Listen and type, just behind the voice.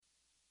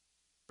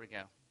Here we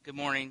go. Good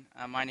morning.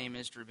 My name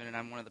is Drew Bennett.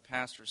 I'm one of the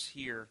pastors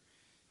here,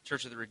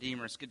 Church of the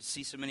Redeemer. It's good to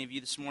see so many of you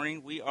this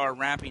morning. We are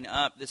wrapping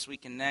up this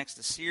week and next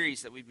a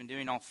series that we've been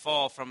doing all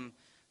fall from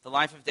the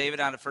life of David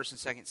out of 1 and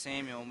 2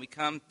 Samuel. And we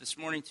come this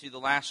morning to the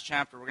last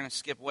chapter. We're going to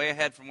skip way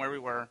ahead from where we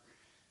were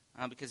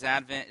because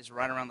Advent is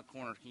right around the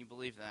corner. Can you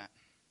believe that?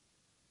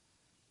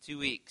 2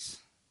 weeks.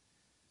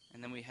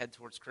 And then we head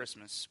towards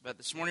Christmas. But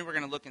this morning we're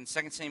going to look in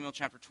 2 Samuel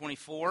chapter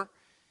 24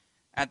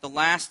 at the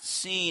last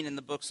scene in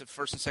the books of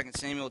 1 and 2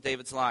 Samuel,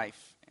 David's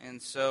life.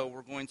 And so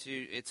we're going to,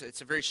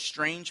 it's a very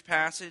strange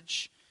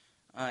passage.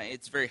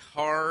 It's very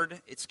hard.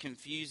 It's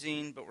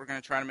confusing, but we're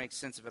going to try to make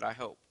sense of it, I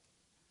hope.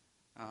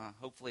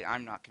 Hopefully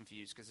I'm not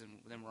confused, because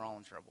then we're all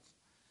in trouble.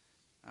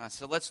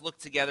 So let's look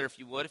together, if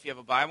you would. If you have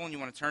a Bible and you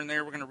want to turn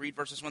there, we're going to read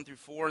verses 1 through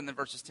 4 and then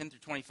verses 10 through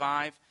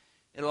 25.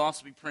 It'll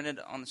also be printed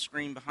on the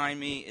screen behind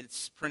me.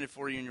 It's printed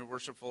for you in your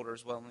worship folder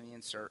as well in the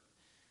insert.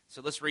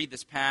 So let's read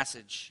this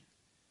passage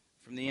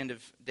from the end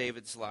of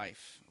David's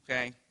life,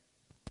 okay?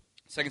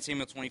 2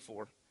 Samuel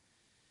 24.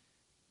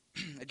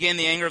 Again,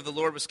 the anger of the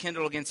Lord was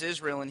kindled against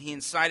Israel, and he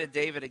incited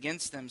David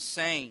against them,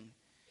 saying,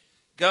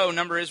 "Go,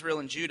 number Israel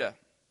and Judah."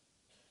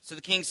 So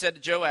the king said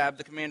to Joab,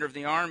 the commander of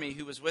the army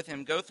who was with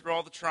him, "Go through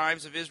all the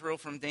tribes of Israel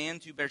from Dan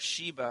to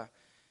Beersheba,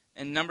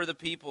 and number the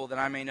people, that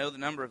I may know the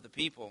number of the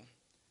people."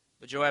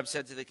 But Joab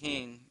said to the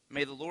king,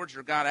 "May the Lord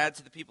your God add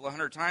to the people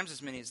 100 times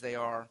as many as they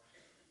are,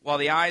 while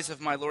the eyes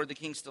of my lord the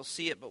king still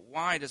see it. But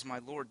why does my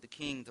lord the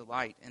king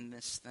delight in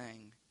this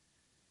thing?"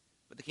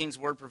 But the king's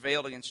word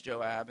prevailed against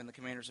Joab and the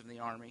commanders of the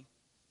army.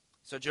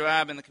 So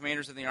Joab and the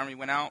commanders of the army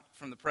went out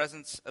from the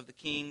presence of the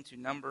king to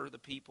number the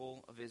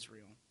people of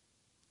Israel.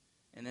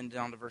 And then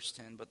down to verse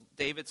 10. But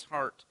David's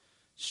heart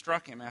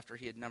struck him after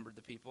he had numbered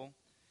the people.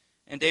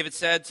 And David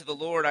said to the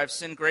Lord, "I have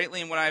sinned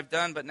greatly in what I have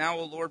done, but now,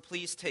 O Lord,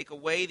 please take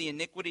away the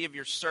iniquity of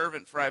your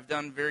servant, for I have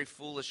done very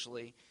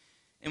foolishly."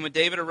 And when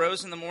David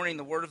arose in the morning,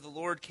 the word of the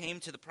Lord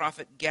came to the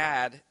prophet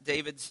Gad,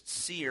 David's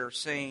seer,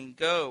 saying,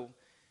 "Go,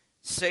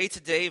 say to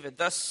David,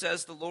 thus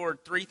says the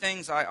Lord, 3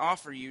 things I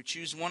offer you.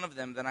 Choose one of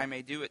them, that I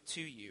may do it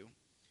to you."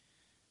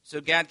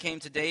 So Gad came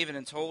to David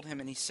and told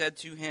him, and he said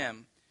to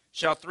him,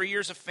 "Shall 3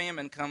 years of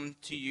famine come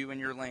to you in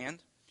your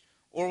land?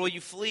 Or will you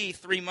flee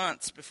 3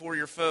 months before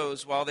your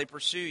foes while they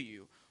pursue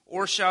you?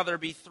 Or shall there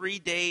be 3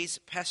 days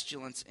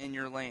pestilence in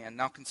your land?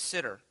 Now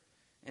consider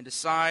and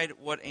decide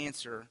what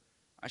answer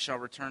I shall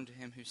return to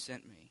him who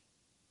sent me."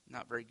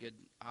 Not very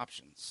good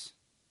options.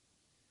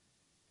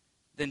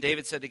 Then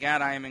David said to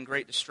Gad, "I am in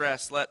great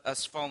distress. Let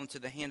us fall into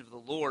the hand of the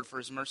Lord, for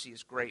his mercy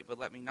is great, but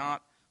let me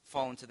not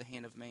fall into the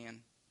hand of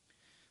man."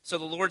 So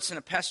the Lord sent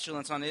a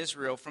pestilence on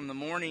Israel from the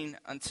morning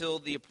until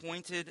the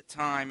appointed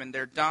time, and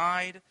there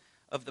died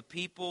of the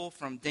people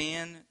from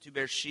Dan to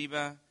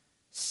Beersheba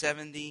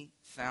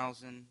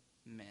 70,000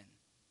 men.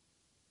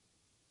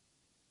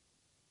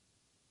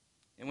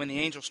 And when the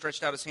angel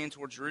stretched out his hand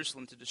toward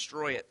Jerusalem to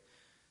destroy it,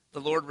 the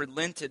Lord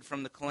relented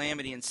from the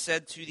calamity and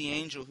said to the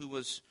angel who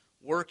was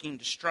working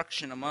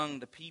destruction among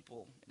the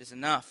people, "It is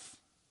enough.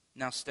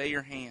 Now stay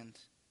your hand."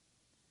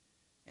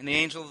 And the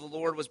angel of the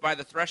Lord was by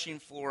the threshing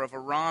floor of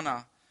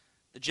Araunah,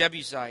 the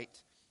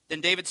Jebusite. Then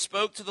David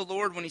spoke to the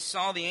Lord when he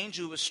saw the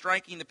angel who was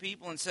striking the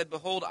people and said,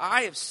 "Behold,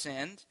 I have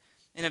sinned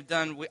and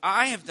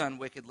I have done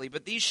wickedly.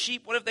 But these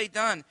sheep, what have they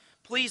done?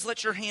 Please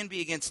let your hand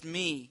be against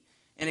me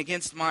and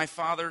against my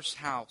father's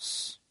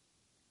house."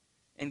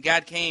 And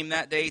Gad came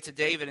that day to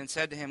David and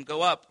said to him,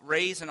 "Go up,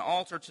 raise an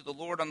altar to the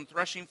Lord on the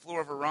threshing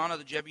floor of Araunah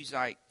the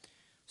Jebusite."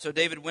 So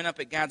David went up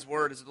at Gad's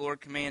word as the Lord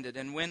commanded.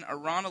 And when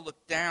Araunah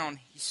looked down,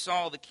 he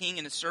saw the king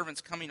and his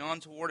servants coming on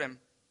toward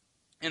him.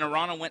 And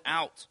Araunah went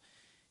out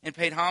and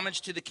paid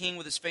homage to the king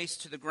with his face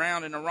to the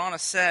ground. And Araunah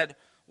said,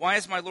 "Why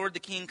has my lord the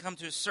king come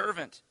to his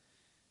servant?"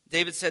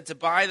 David said, "To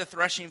buy the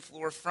threshing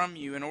floor from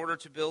you in order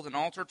to build an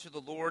altar to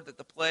the Lord, that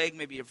the plague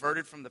may be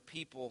averted from the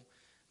people."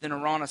 Then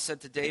Araunah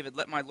said to David,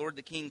 "Let my lord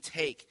the king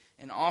take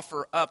and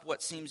offer up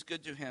what seems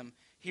good to him.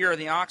 Here are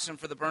the oxen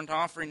for the burnt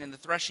offering, and the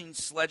threshing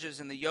sledges,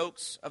 and the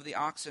yokes of the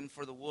oxen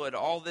for the wood.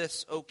 All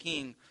this, O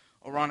king,"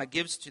 Araunah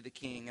gives to the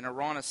king. And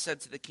Araunah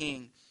said to the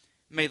king,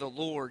 "May the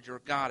Lord your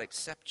God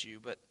accept you."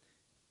 But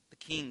the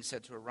king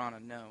said to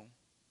Araunah, "No,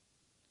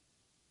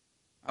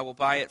 I will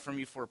buy it from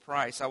you for a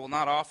price. I will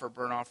not offer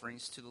burnt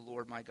offerings to the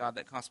Lord my God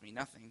that cost me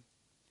nothing."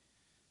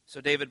 So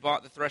David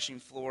bought the threshing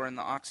floor and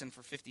the oxen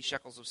for 50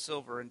 shekels of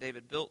silver, and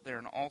David built there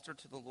an altar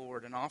to the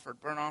Lord and offered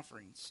burnt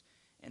offerings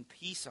and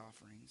peace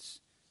offerings.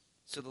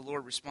 So the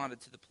Lord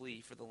responded to the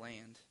plea for the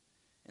land,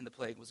 and the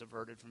plague was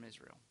averted from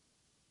Israel.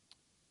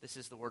 This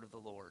is the word of the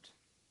Lord.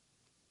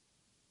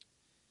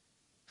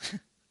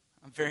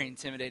 I'm very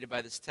intimidated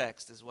by this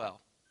text as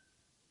well.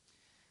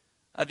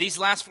 These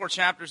last 4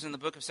 chapters in the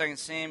book of 2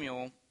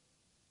 Samuel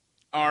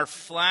are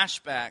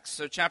flashbacks.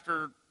 So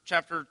chapter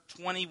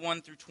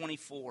 21 through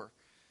 24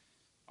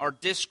 are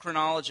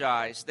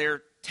dischronologized.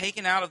 They're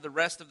taken out of the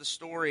rest of the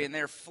story, and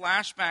they're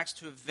flashbacks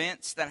to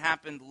events that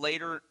happened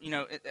later,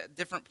 at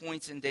different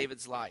points in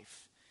David's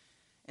life.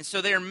 And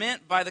so they are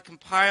meant by the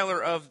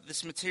compiler of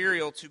this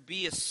material to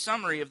be a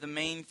summary of the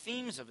main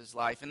themes of his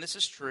life. And this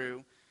is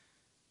true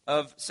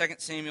of 2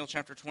 Samuel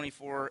chapter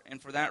 24,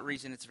 and for that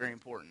reason it's very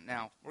important.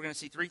 Now, we're going to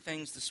see three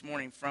things this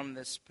morning from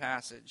this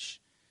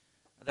passage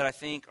that I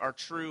think are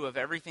true of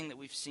everything that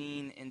we've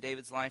seen in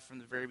David's life from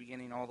the very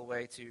beginning all the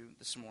way to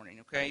this morning,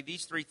 okay?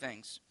 These three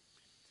things.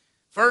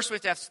 First, we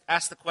have to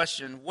ask the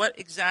question, what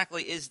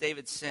exactly is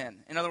David's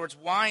sin? In other words,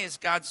 why is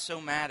God so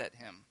mad at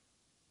him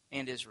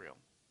and Israel?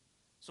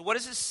 So what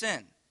is his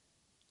sin?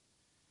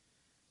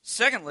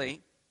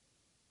 Secondly,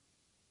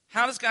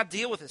 how does God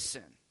deal with his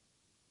sin?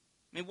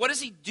 I mean, what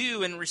does he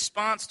do in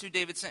response to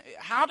David's sin?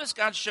 How does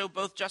God show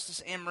both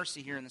justice and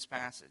mercy here in this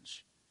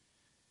passage?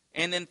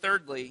 And then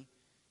thirdly,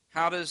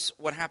 how does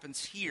what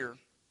happens here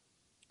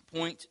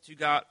point to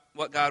God,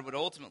 what God would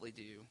ultimately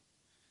do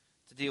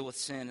to deal with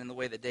sin in the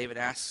way that David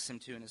asks him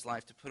to in his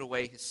life, to put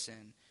away his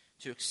sin,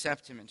 to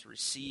accept him, and to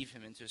receive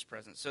him into his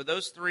presence? So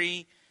those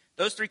three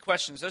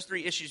questions, those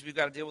three issues we've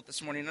got to deal with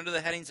this morning under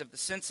the headings of the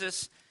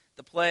census,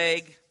 the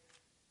plague,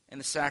 and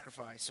the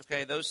sacrifice.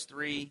 Okay, those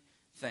three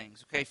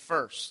things. Okay,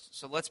 first,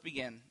 so let's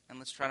begin, and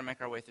let's try to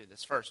make our way through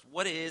this. First,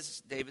 what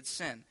is David's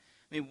sin?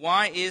 I mean,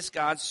 why is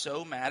God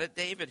so mad at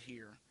David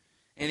here?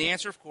 And the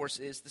answer, of course,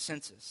 is the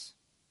census.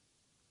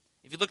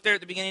 If you look there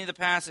at the beginning of the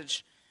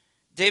passage,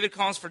 David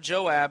calls for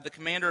Joab, the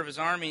commander of his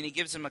army, and he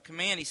gives him a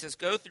command. He says,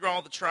 go through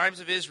all the tribes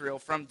of Israel,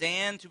 from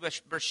Dan to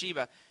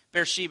Beersheba.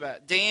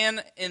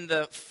 Dan in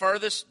the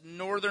furthest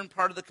northern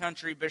part of the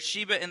country,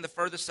 Beersheba in the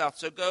furthest south.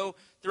 So go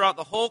throughout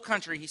the whole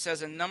country, he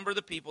says, and number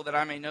the people, that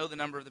I may know the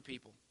number of the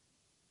people.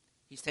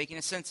 He's taking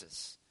a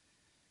census.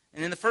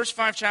 And in the first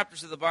 5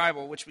 chapters of the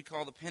Bible, which we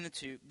call the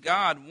Pentateuch,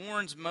 God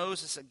warns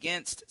Moses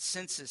against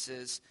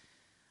censuses.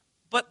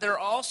 But there are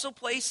also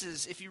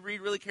places, if you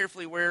read really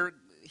carefully, where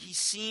he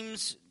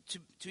seems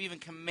to even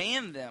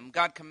command them.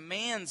 God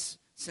commands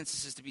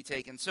censuses to be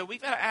taken. So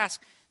we've got to ask,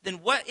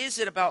 then what is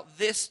it about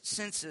this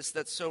census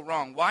that's so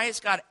wrong? Why is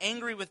God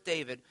angry with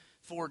David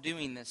for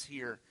doing this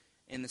here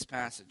in this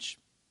passage?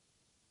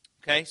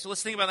 Okay, so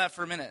let's think about that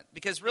for a minute.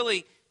 Because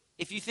really,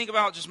 if you think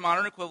about just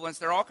modern equivalents,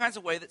 there are all kinds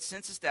of ways that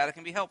census data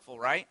can be helpful,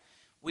 right?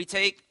 We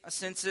take a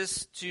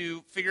census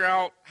to figure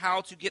out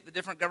how to get the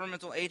different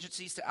governmental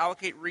agencies to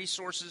allocate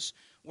resources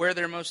where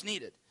they're most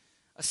needed.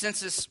 A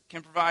census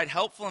can provide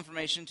helpful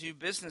information to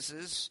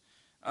businesses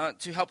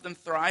to help them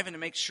thrive and to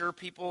make sure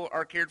people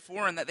are cared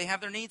for and that they have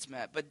their needs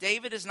met. But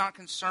David is not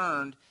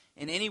concerned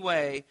in any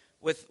way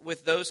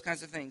with those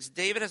kinds of things.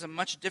 David has a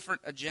much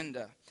different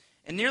agenda.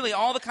 And nearly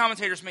all the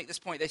commentators make this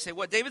point. They say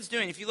what David's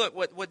doing, if you look,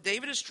 what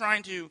David is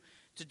trying to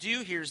do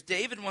here is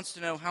David wants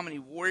to know how many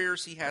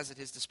warriors he has at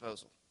his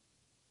disposal.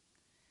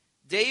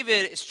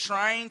 David is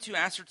trying to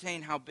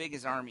ascertain how big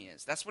his army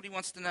is. That's what he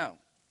wants to know.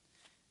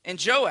 And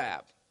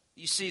Joab,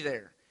 you see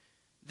there,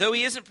 though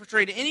he isn't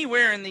portrayed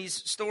anywhere in these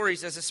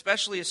stories as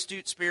especially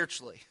astute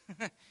spiritually,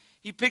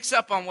 he picks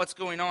up on what's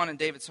going on in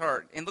David's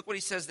heart. And look what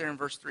he says there in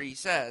verse 3. He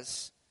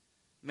says,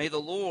 may the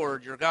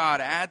Lord your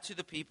God add to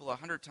the people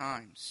 100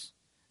 times,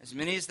 as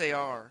many as they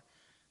are.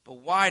 But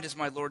why does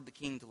my Lord the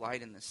king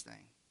delight in this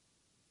thing?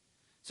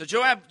 So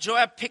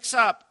Joab picks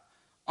up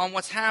on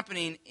what's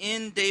happening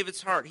in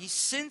David's heart. He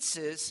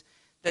senses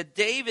that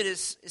David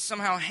is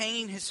somehow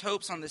hanging his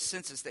hopes on this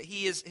census, that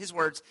he is, his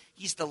words,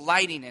 he's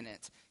delighting in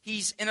it.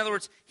 In other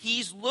words,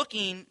 he's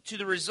looking to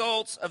the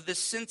results of this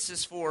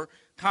census for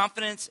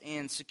confidence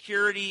and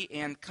security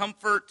and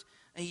comfort.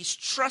 And he's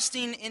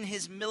trusting in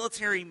his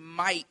military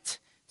might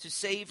to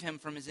save him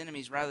from his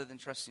enemies rather than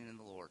trusting in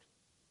the Lord.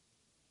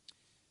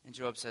 And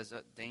Joab says,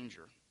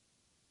 danger.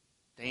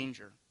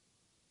 Danger.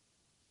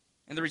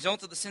 And the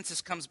result of the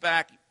census comes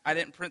back. I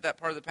didn't print that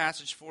part of the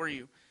passage for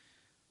you.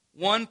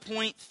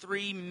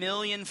 1.3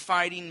 million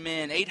fighting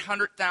men,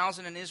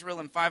 800,000 in Israel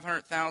and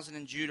 500,000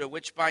 in Judah,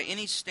 which by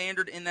any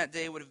standard in that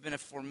day would have been a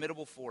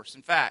formidable force.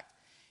 In fact,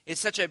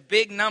 it's such a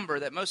big number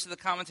that most of the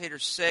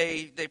commentators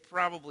say they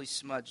probably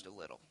smudged a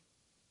little.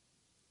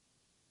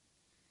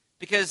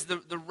 Because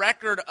the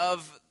record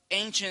of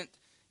ancient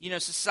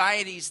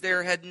societies,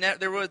 there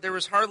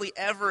was hardly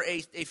ever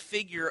a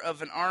figure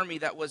of an army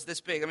that was this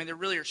big. I mean, there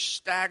really are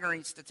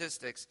staggering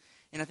statistics,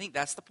 and I think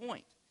that's the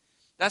point.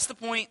 That's the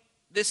point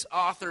this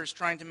author is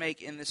trying to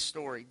make in this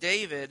story.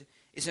 David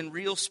is in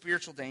real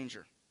spiritual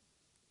danger.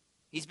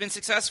 He's been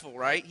successful,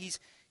 right? He's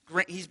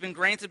been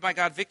granted by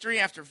God victory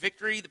after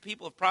victory. The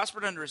people have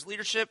prospered under his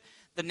leadership.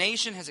 The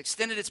nation has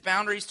extended its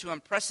boundaries to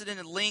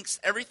unprecedented lengths.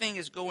 Everything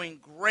is going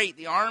great.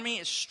 The army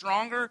is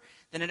stronger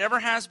than it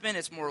ever has been.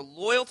 It's more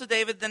loyal to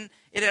David than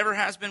it ever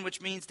has been, which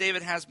means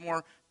David has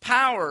more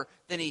power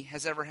than he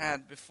has ever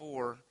had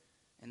before.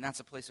 And that's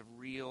a place of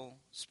real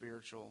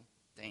spiritual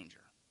danger.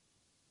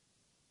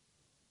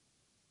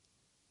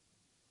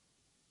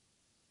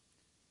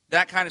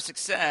 That kind of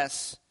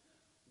success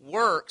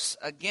works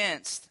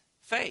against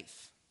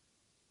faith.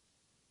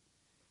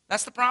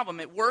 That's the problem.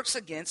 It works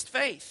against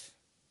faith.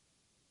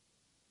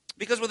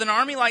 Because with an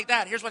army like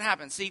that, here's what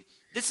happens. See,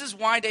 this is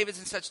why David's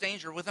in such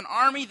danger. With an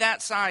army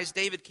that size,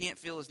 David can't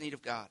feel his need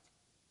of God.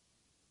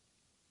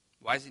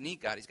 Why does he need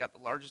God? He's got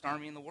the largest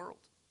army in the world.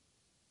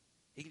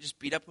 He can just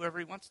beat up whoever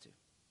he wants to.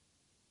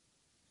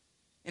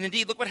 And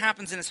indeed, look what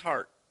happens in his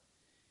heart.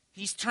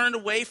 He's turned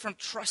away from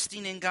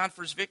trusting in God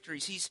for his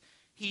victories.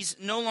 He's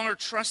no longer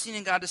trusting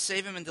in God to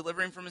save him and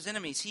deliver him from his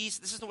enemies.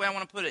 This is the way I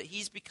want to put it.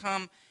 He's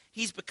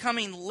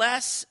becoming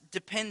less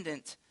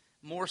dependent,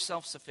 more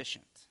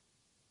self-sufficient.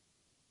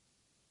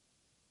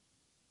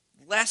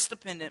 Less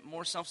dependent,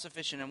 more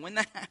self-sufficient. And when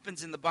that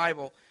happens in the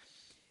Bible,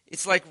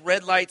 it's like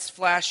red lights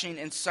flashing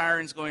and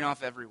sirens going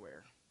off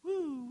everywhere.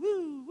 Woo,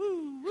 woo,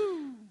 woo,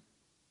 woo.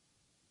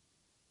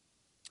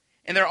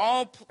 And there are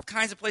all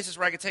kinds of places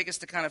where I could take us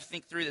to kind of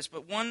think through this.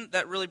 But one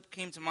that really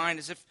came to mind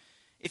is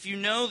if you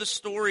know the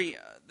story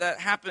that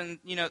happened,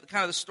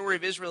 kind of the story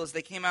of Israel as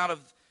they came out of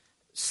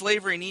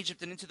slavery in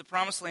Egypt and into the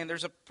Promised Land,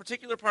 there's a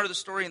particular part of the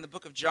story in the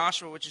book of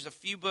Joshua, which is a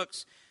few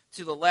books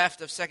to the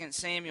left of 2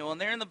 Samuel. And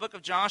there in the book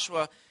of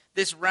Joshua,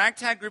 this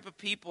ragtag group of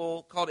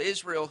people called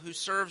Israel who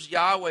serves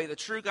Yahweh, the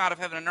true God of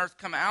heaven and earth,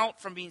 come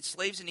out from being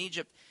slaves in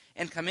Egypt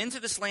and come into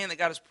this land that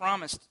God has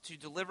promised to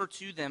deliver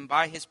to them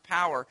by his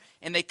power.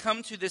 And they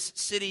come to this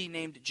city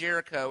named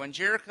Jericho. And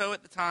Jericho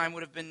at the time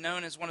would have been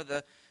known as one of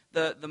the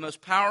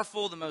most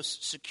powerful, the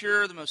most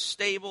secure, the most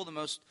stable, the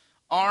most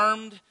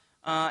armed,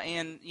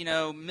 and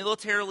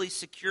militarily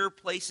secure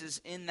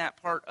places in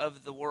that part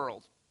of the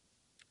world.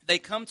 They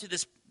come to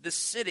this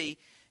city,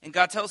 and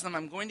God tells them,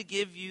 I'm going to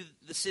give you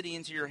the city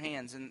into your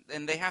hands.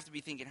 And they have to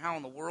be thinking, how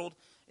in the world?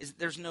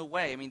 There's no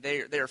way. I mean,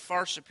 they are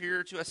far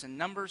superior to us in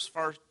numbers,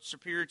 far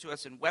superior to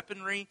us in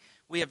weaponry.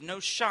 We have no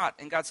shot.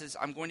 And God says,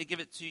 I'm going to give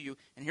it to you.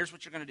 And here's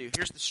what you're going to do.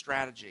 Here's the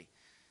strategy.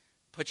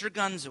 Put your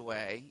guns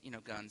away.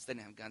 Guns. They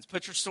didn't have guns.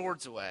 Put your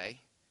swords away,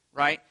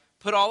 right?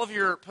 Put all of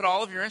your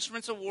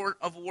instruments of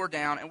war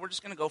down, and we're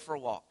just going to go for a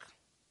walk.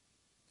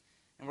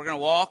 And we're going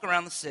to walk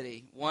around the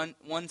city one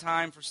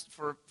time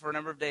for a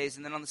number of days.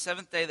 And then on the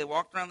seventh day, they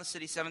walked around the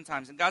city 7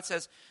 times. And God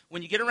says,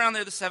 when you get around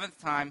there the 7th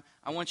time,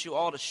 I want you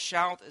all to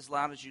shout as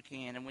loud as you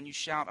can. And when you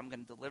shout, I'm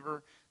going to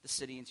deliver the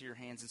city into your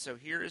hands. And so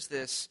here is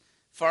this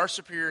far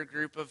superior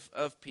group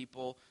of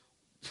people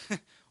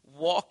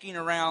walking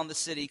around the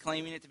city,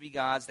 claiming it to be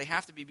God's. They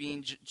have to be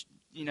being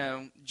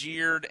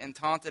jeered and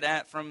taunted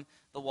at from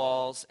the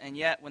walls. And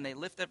yet, when they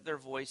lift up their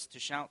voice to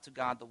shout to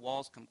God, the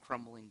walls come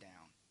crumbling down.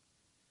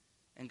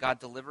 And God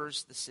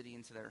delivers the city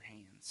into their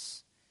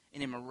hands.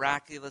 In a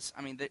miraculous,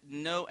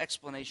 no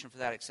explanation for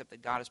that except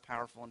that God is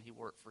powerful and he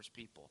worked for his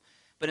people.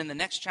 But in the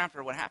next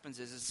chapter, what happens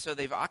is so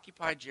they've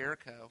occupied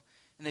Jericho,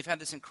 and they've had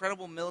this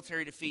incredible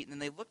military defeat, and then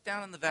they look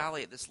down in the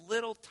valley at this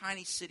little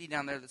tiny city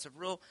down there that's of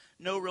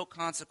no real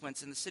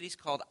consequence, and the city's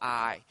called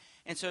Ai.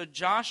 And so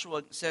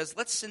Joshua says,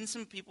 let's send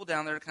some people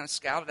down there to kind of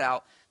scout it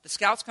out. The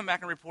scouts come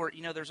back and report,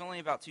 there's only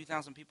about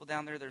 2,000 people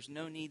down there. There's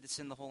no need to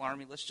send the whole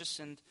army. Let's just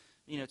send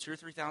 2,000 or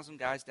 3,000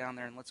 guys down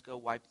there, and let's go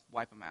wipe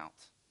them out.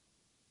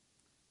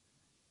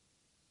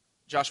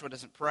 Joshua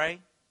doesn't pray.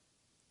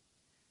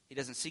 He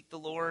doesn't seek the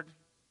Lord.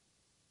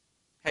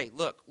 Hey,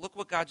 look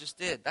what God just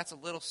did. That's a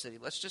little city.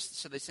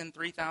 So they send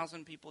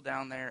 3,000 people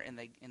down there, and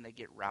they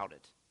get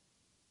routed.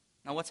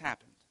 Now what's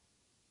happened?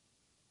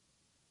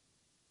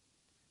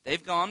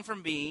 They've gone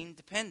from being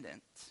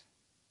dependent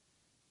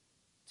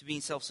to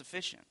being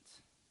self-sufficient.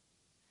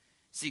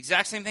 It's the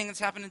exact same thing that's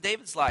happened in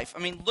David's life.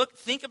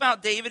 Think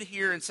about David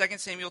here in 2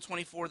 Samuel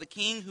 24, the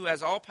king who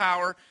has all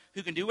power,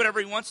 who can do whatever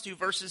he wants to,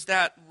 versus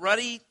that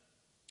ruddy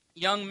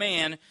young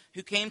man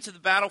who came to the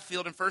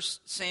battlefield in 1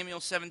 Samuel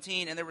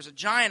 17, and there was a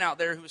giant out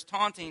there who was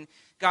taunting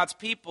God's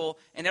people,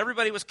 and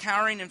everybody was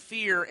cowering in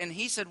fear, and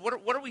he said, what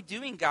are we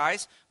doing,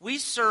 guys? We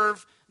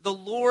serve the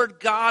Lord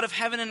God of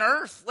heaven and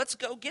earth. Let's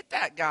go get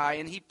that guy.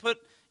 And he put,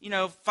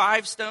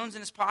 5 stones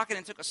in his pocket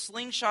and took a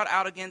slingshot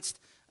out against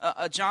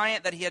a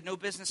giant that he had no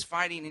business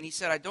fighting. And he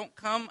said, I don't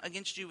come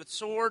against you with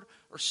sword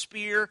or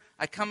spear.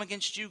 I come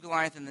against you,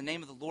 Goliath, in the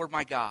name of the Lord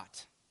my God.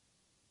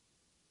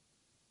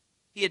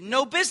 He had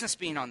no business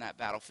being on that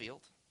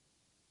battlefield.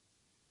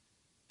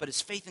 But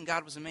his faith in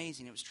God was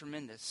amazing. It was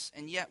tremendous.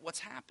 And yet what's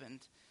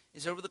happened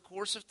is over the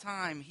course of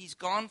time, he's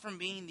gone from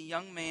being the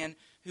young man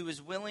who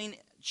is willing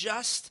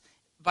just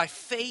by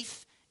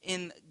faith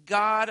in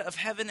God of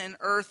heaven and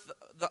earth,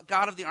 the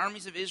God of the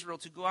armies of Israel,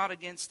 to go out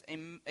against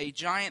a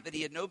giant that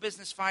he had no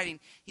business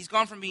fighting. He's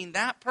gone from being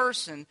that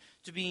person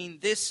to being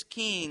this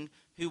king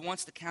who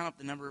wants to count up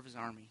the number of his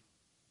army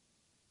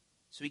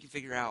so he can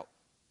figure out,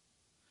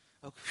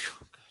 good.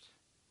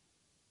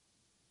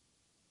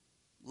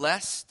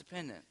 Less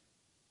dependent,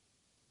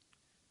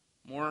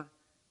 more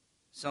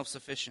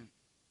self-sufficient.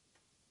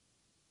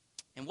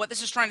 And what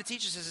this is trying to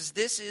teach us is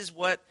this is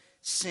what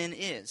sin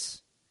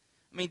is.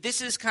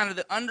 This is kind of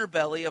the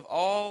underbelly of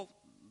all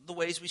the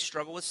ways we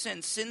struggle with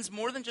sin. Sin's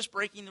more than just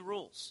breaking the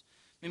rules.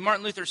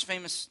 Martin Luther's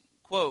famous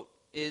quote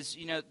is,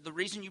 the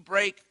reason you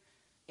break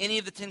any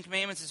of the 10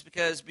 Commandments is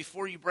because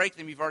before you break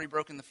them, you've already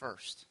broken the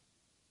first.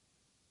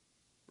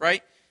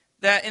 Right?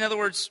 That, in other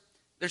words,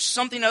 there's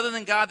something other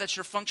than God that's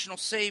your functional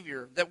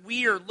Savior, that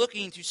we are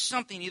looking to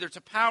something, either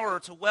to power or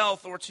to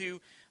wealth or to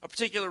a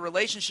particular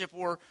relationship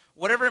or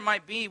whatever it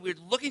might be. We're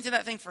looking to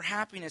that thing for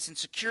happiness and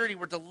security.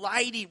 We're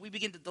delighting. We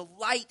begin to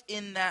delight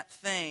in that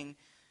thing,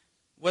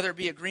 whether it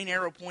be a green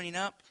arrow pointing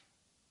up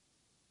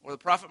or the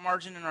profit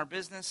margin in our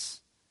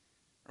business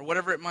or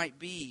whatever it might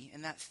be,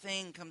 and that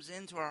thing comes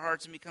into our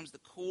hearts and becomes the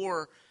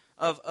core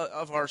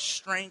of our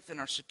strength and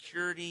our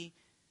security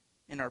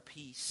and our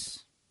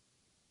peace.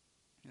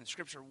 And the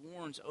Scripture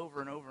warns over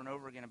and over and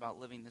over again about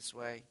living this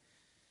way.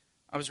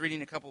 I was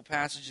reading a couple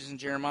passages in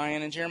Jeremiah,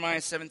 and in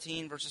Jeremiah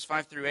 17, verses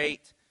 5 through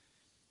 8,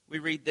 we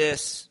read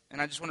this,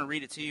 and I just want to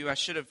read it to you. I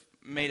should have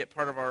made it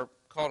part of our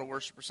call to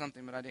worship or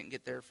something, but I didn't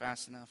get there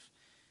fast enough.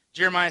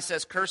 Jeremiah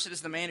says, "Cursed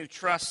is the man who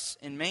trusts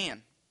in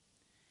man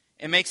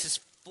and makes his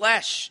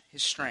flesh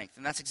his strength."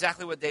 And that's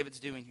exactly what David's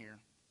doing here.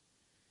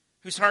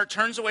 "Whose heart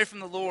turns away from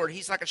the Lord.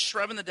 He's like a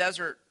shrub in the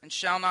desert and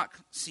shall not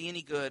see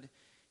any good.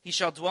 He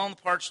shall dwell in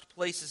the parched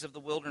places of the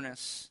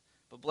wilderness.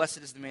 But blessed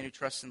is the man who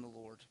trusts in the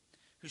Lord.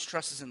 Whose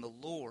trust is in the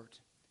Lord.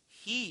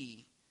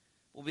 He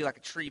will be like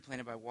a tree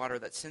planted by water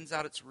that sends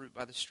out its root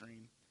by the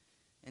stream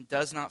and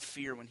does not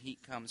fear when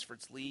heat comes, for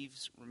its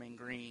leaves remain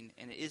green,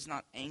 and it is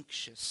not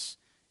anxious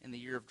in the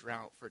year of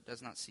drought, for it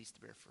does not cease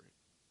to bear fruit."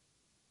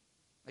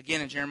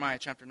 Again in Jeremiah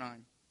chapter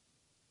 9.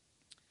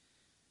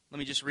 Let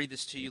me just read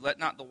this to you. "Let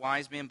not the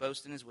wise man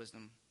boast in his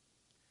wisdom.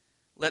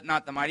 Let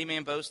not the mighty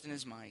man boast in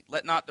his might.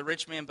 Let not the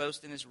rich man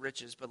boast in his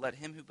riches, but let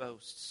him who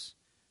boasts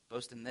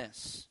boast in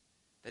this,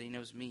 that he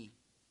knows me,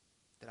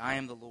 that I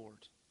am the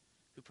Lord,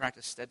 who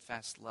practice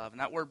steadfast love." And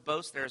that word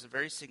boast there is a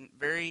very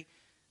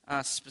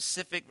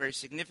specific, very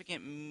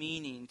significant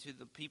meaning to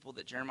the people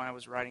that Jeremiah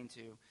was writing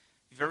to.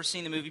 If you've ever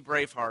seen the movie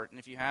Braveheart, and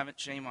if you haven't,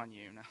 shame on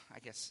you. No, I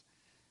guess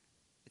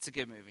it's a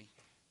good movie,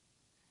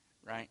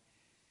 right?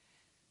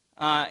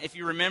 If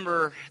you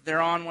remember,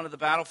 they're on one of the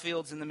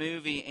battlefields in the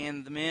movie,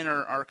 and the men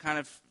are kind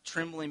of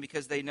trembling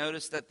because they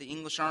notice that the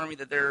English army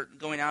that they're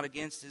going out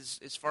against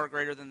is far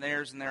greater than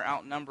theirs, and they're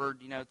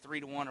outnumbered,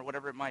 3-1 or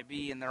whatever it might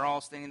be, and they're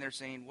all standing there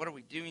saying, "What are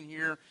we doing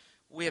here?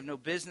 We have no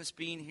business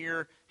being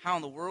here. How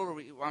in the world are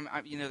we?"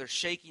 They're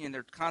shaking, and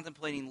they're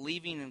contemplating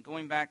leaving and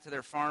going back to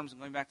their farms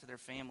and going back to their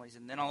families,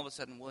 and then all of a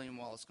sudden William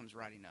Wallace comes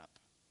riding up,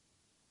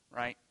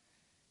 right?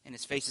 And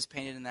his face is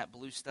painted in that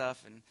blue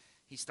stuff, and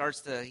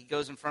he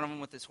goes in front of them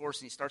with his horse,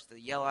 and he starts to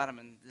yell at them,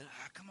 and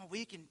 "Come on,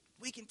 we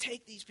can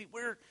take these people.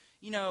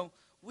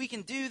 We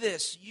can do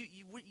this.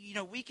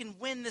 We can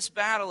win this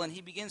battle." And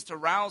he begins to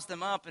rouse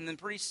them up, and then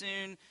pretty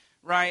soon,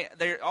 right,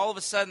 all of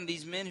a sudden,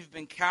 these men who've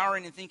been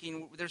cowering and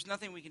thinking there's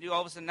nothing we can do,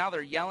 all of a sudden now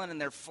they're yelling and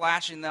they're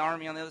flashing the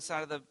army on the other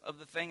side of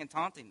the thing and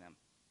taunting them.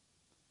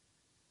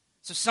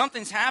 So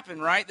something's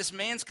happened, right? This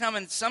man's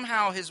coming.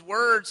 Somehow his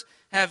words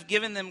have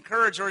given them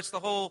courage, or it's the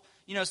whole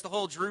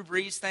Drew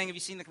Brees thing. Have you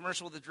seen the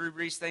commercial with the Drew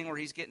Brees thing where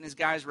he's getting his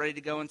guys ready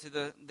to go into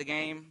the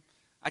game?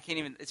 I can't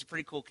even, it's a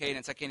pretty cool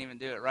cadence. I can't even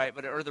do it, right?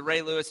 Or the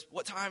Ray Lewis,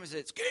 "What time is it?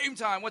 It's game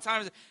time. What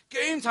time is it?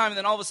 Game time." And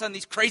then all of a sudden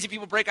these crazy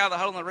people break out of the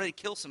huddle and they're ready to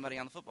kill somebody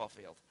on the football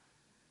field.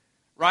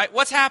 Right?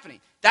 What's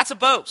happening? That's a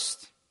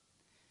boast.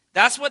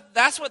 That's what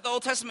the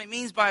Old Testament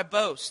means by a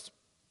boast.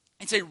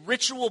 It's a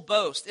ritual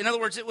boast. In other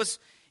words, it was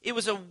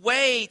a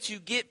way to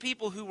get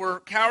people who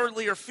were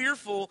cowardly or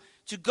fearful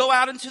to go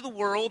out into the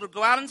world or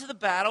go out into the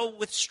battle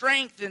with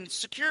strength and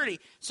security.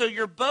 So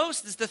your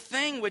boast is the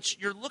thing which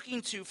you're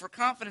looking to for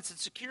confidence and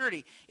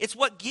security. It's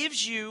what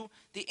gives you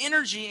the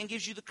energy and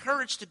gives you the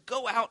courage to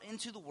go out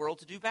into the world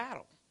to do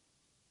battle.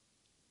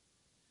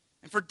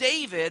 And for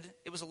David,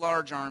 it was a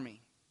large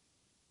army.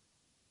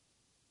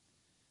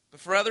 But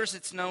for others,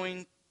 it's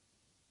knowing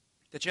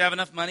that you have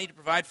enough money to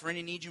provide for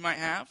any need you might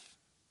have.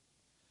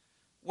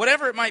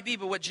 Whatever it might be,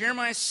 but what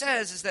Jeremiah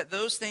says is that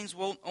those things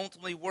won't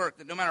ultimately work.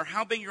 That no matter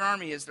how big your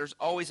army is, there's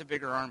always a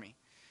bigger army.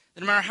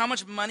 That no matter how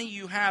much money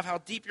you have, how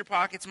deep your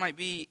pockets might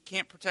be, it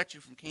can't protect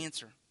you from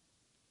cancer.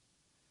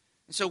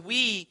 And so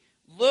we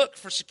look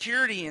for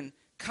security and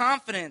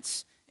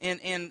confidence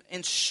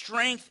and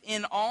strength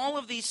in all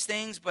of these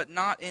things, but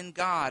not in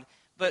God.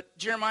 But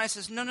Jeremiah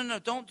says, no,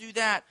 don't do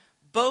that.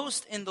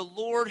 Boast in the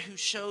Lord who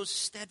shows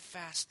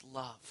steadfast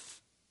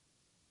love.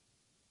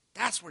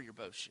 That's where your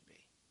boast should be.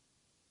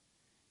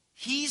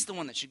 He's the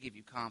one that should give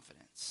you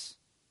confidence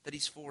that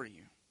he's for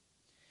you.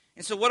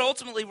 And so what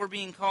ultimately we're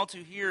being called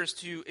to here is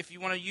to, if you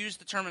want to use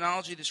the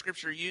terminology the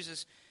Scripture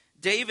uses,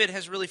 David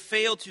has really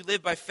failed to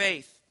live by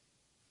faith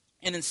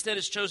and instead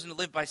has chosen to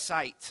live by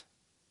sight.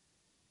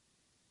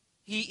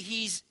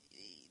 He's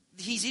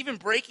even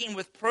breaking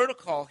with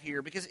protocol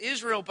here because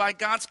Israel, by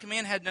God's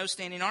command, had no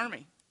standing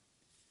army.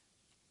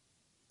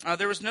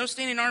 There was no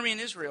standing army in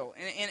Israel.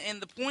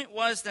 And the point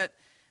was that,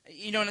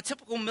 in a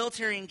typical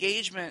military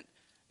engagement,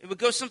 it would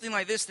go something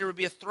like this. There would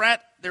be a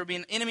threat. There would be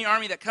an enemy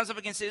army that comes up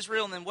against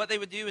Israel. And then what they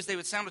would do is they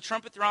would sound a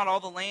trumpet throughout all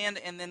the land.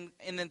 And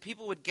then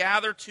people would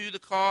gather to the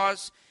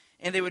cause.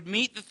 And they would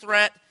meet the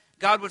threat.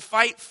 God would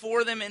fight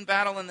for them in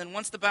battle. And then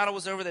once the battle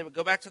was over, they would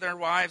go back to their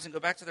wives and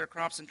go back to their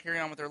crops and carry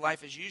on with their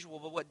life as usual.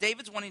 But what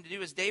David's wanting to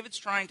do is David's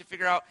trying to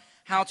figure out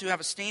how to have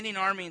a standing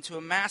army and to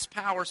amass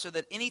power so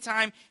that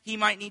anytime he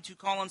might need to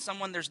call on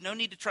someone, there's no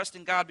need to trust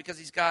in God because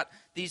he's got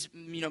these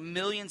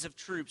millions of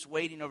troops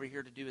waiting over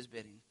here to do his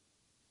bidding.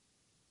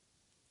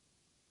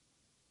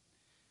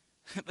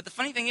 But the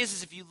funny thing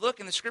is if you look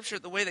in the Scripture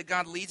at the way that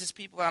God leads his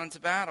people out into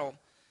battle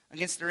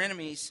against their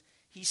enemies,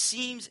 he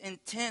seems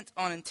intent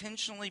on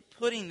constantly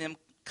putting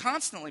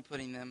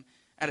them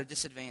at a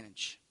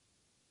disadvantage.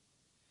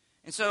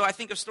 And so I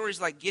think of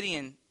stories like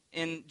Gideon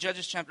in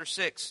Judges chapter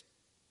 6,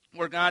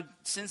 where God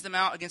sends them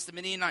out against the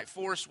Midianite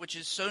force, which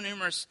is so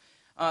numerous.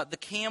 The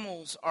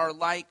camels are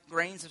like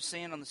grains of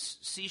sand on the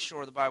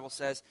seashore, the Bible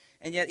says.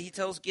 And yet he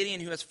tells Gideon,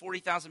 who has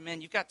 40,000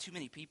 men, you've got too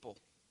many people.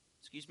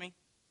 Excuse me?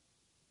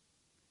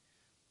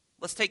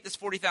 Let's take this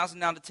 40,000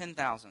 down to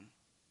 10,000.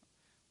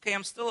 Okay,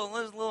 I'm still a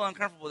little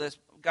uncomfortable with this.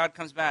 God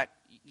comes back.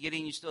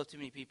 Gideon, you still have too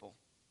many people.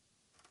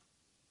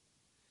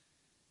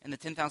 And the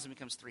 10,000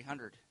 becomes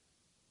 300.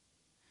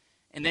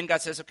 And then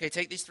God says, okay,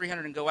 take these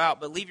 300 and go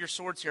out, but leave your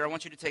swords here. I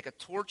want you to take a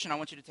torch and I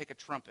want you to take a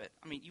trumpet.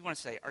 I mean, you want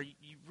to say, are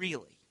you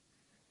really?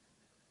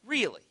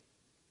 Really?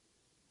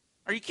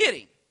 Are you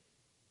kidding?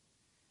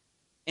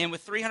 And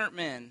with 300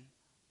 men,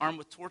 armed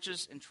with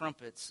torches and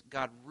trumpets,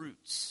 God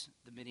roots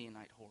the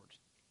Midianite horde.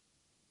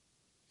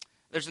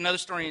 There's another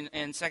story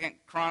in 2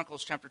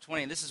 Chronicles chapter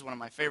 20, and this is one of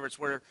my favorites,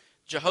 where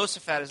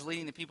Jehoshaphat is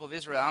leading the people of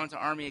Israel out into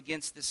army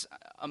against this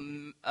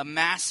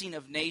amassing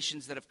of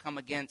nations that have come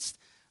against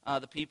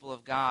the people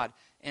of God.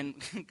 And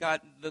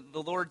God,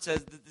 the Lord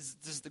says, this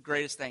is the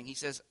greatest thing. He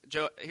says,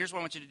 here's what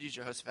I want you to do,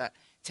 Jehoshaphat.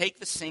 Take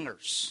the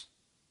singers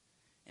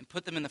and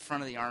put them in the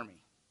front of the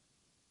army.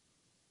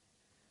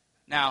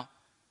 Now,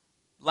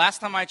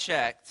 last time I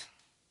checked,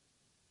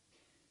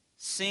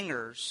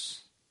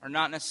 singers are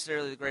not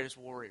necessarily the greatest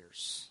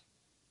warriors.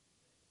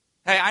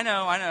 Hey, I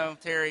know,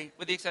 Terry,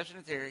 with the exception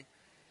of Terry.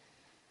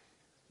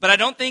 But I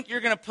don't think you're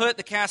going to put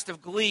the cast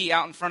of Glee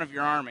out in front of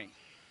your army.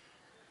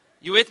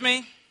 You with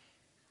me?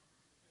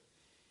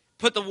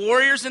 Put the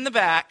warriors in the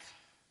back,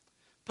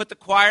 put the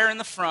choir in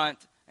the front,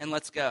 and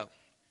let's go.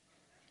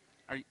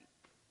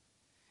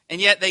 And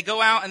yet they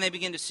go out and they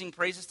begin to sing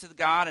praises to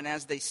God, and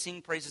as they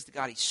sing praises to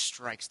God, he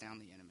strikes down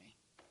the enemy.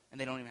 And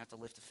they don't even have to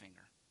lift a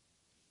finger.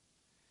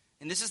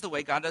 And this is the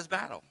way God does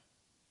battle.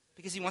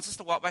 Because he wants us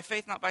to walk by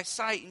faith, not by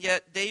sight. And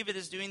yet David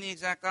is doing the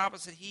exact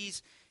opposite.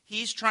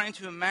 He's trying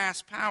to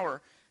amass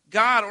power.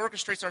 God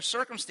orchestrates our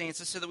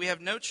circumstances so that we have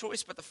no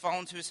choice but to fall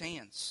into his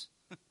hands.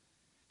 Because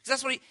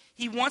that's what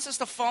he wants us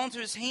to fall into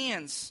his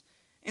hands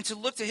and to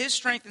look to his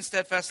strength and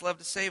steadfast love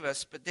to save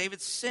us. But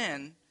David's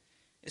sin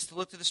is to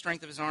look to the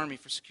strength of his army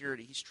for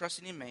security. He's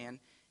trusting in man.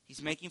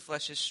 He's making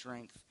flesh his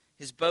strength.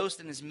 His boast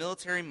in his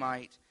military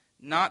might,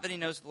 not that he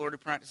knows the Lord who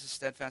practices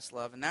steadfast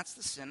love. And that's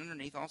the sin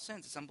underneath all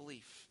sins. It's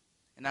unbelief.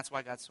 And that's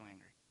why God's so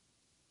angry.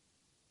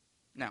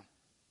 Now,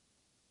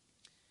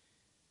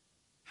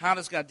 how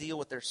does God deal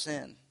with their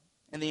sin?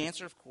 And the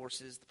answer, of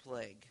course, is the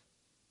plague.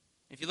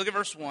 If you look at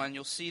verse 1,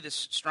 you'll see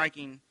this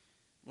striking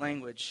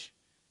language.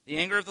 The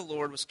anger of the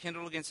Lord was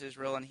kindled against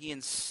Israel, and he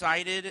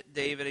incited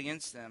David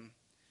against them.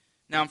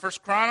 Now, in 1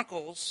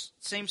 Chronicles,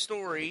 same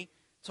story,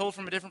 told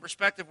from a different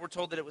perspective. We're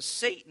told that it was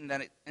Satan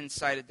that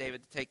incited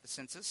David to take the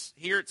census.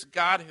 Here it's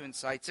God who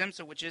incites him,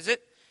 so which is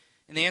it?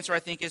 And the answer, I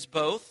think, is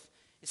both.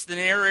 It's the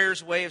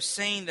narrator's way of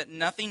saying that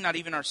nothing, not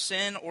even our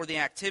sin or the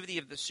activity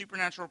of the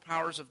supernatural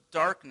powers of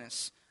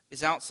darkness,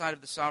 is outside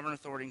of the sovereign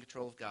authority and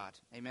control of God.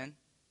 Amen?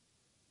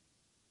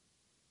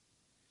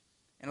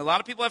 And a lot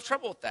of people have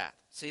trouble with that.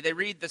 See, they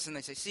read this and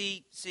they say,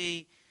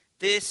 see,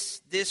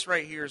 this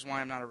right here is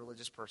why I'm not a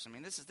religious person. I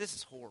mean, this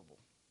is horrible.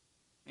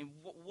 I mean,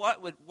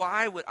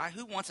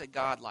 who wants a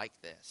God like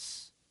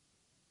this?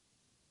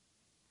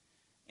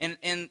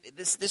 And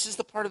this is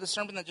the part of the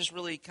sermon that just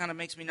really kind of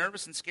makes me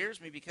nervous and scares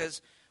me,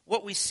 because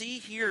what we see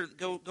here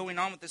going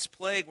on with this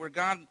plague, where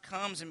God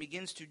comes and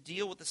begins to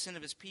deal with the sin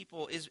of his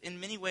people, is in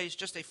many ways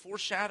just a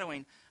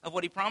foreshadowing of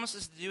what he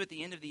promises to do at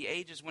the end of the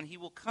ages, when he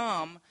will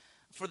come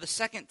for the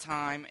second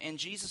time, and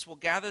Jesus will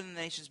gather the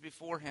nations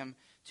before him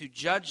to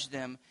judge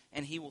them,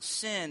 and he will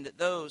send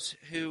those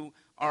who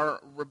are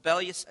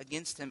rebellious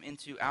against him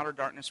into outer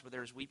darkness where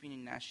there is weeping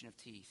and gnashing of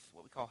teeth,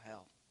 what we call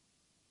hell.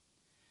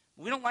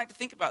 We don't like to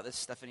think about this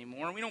stuff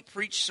anymore. We don't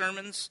preach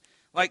sermons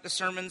like the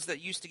sermons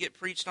that used to get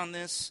preached on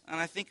this. And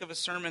I think of a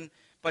sermon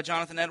by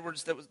Jonathan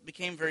Edwards that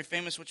became very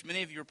famous, which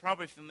many of you are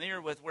probably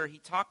familiar with, where he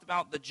talked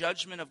about the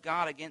judgment of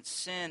God against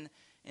sin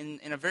in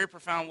a very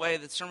profound way.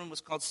 The sermon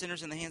was called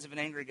Sinners in the Hands of an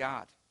Angry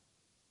God.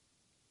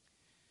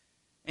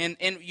 And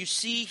you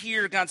see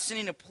here God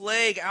sending a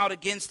plague out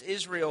against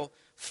Israel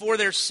for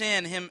their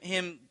sin,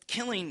 him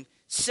killing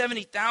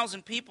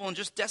 70,000 people and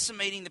just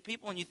decimating the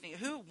people. And you think,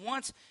 who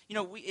wants,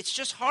 it's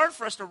just hard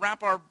for us to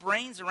wrap our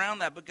brains around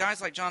that. But guys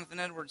like Jonathan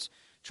Edwards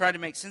tried to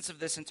make sense of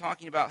this in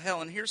talking about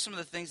hell. And here's some of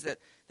the things that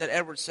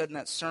Edwards said in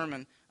that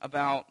sermon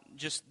about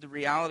just the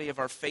reality of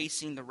our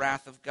facing the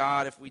wrath of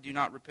God if we do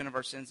not repent of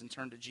our sins and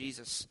turn to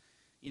Jesus,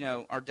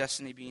 our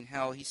destiny being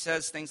hell. He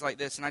says things like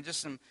this, and I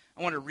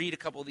want to read a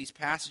couple of these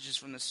passages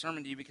from this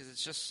sermon to you because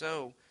it's just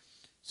so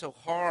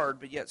hard,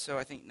 but yet so,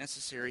 I think,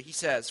 necessary. He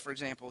says, for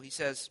example,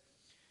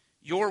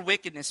 your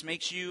wickedness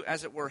makes you,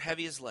 as it were,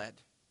 heavy as lead,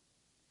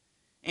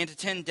 and to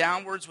tend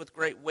downwards with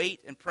great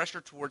weight and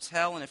pressure towards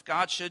hell. And if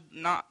God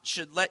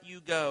should let you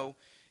go,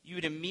 you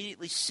would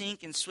immediately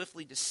sink and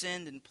swiftly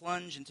descend and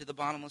plunge into the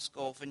bottomless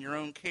gulf. And your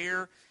own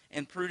care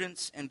and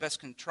prudence and best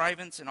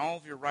contrivance and all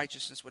of your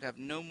righteousness would have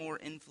no more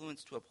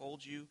influence to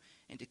uphold you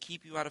and to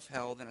keep you out of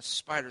hell than a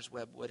spider's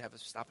web would have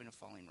of stopping a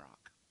falling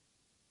rock.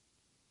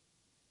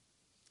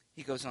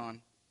 He goes on.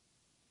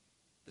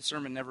 The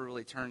sermon never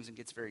really turns and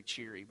gets very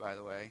cheery, by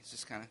the way. It's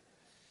just kind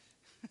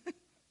of...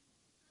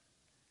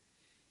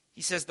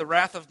 He says, the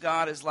wrath of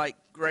God is like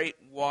great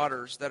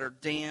waters that are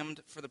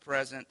dammed for the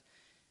present,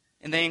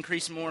 and they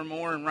increase more and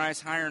more and rise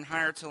higher and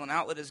higher till an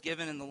outlet is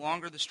given, and the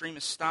longer the stream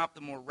is stopped,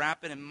 the more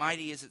rapid and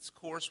mighty is its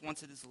course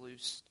once it is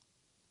loosed.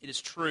 It is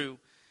true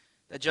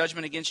that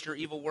judgment against your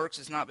evil works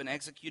has not been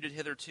executed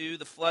hitherto.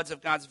 The floods of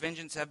God's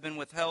vengeance have been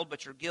withheld,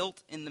 but your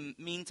guilt in the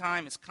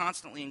meantime is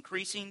constantly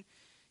increasing.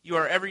 You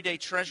are every day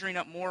treasuring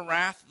up more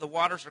wrath. The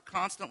waters are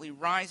constantly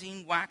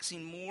rising,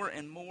 waxing more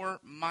and more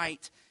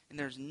might, and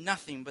there's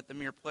nothing but the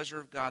mere pleasure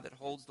of God that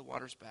holds the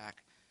waters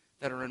back,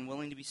 that are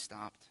unwilling to be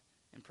stopped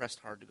and pressed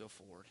hard to go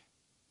forward.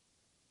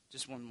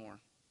 Just one more.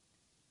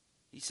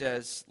 He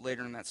says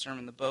later in that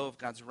sermon, the bow of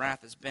God's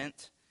wrath is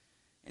bent,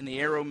 and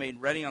the arrow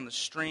made ready on the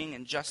string,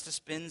 and justice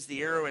bends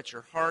the arrow at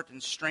your heart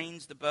and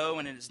strains the bow,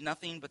 and it is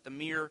nothing but the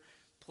mere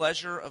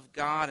pleasure of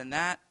God, and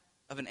that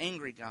of an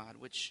angry God,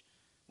 which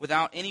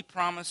without any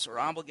promise or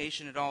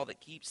obligation at all,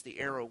 that keeps the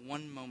arrow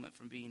one moment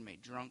from being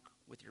made drunk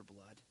with your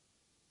blood.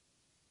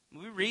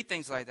 We read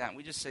things like that, and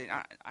we just say,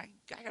 I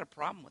got a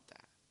problem with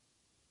that.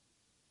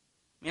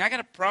 I mean, I got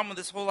a problem with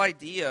this whole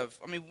idea of,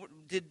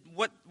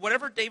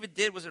 whatever David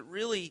did, was it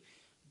really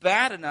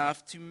bad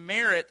enough to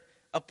merit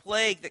a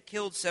plague that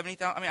killed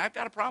 70,000? I mean, I've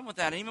got a problem with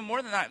that. And even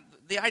more than that,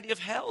 the idea of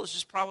hell is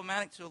just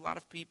problematic to a lot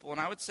of people.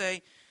 And I would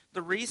say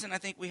the reason I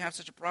think we have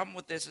such a problem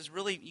with this is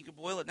really, you could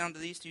boil it down to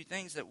these two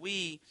things, that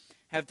we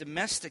have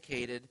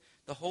domesticated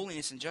the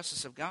holiness and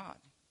justice of God.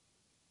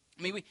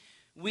 I mean,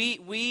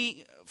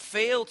 we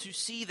fail to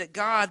see that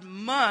God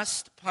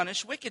must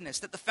punish wickedness,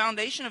 that the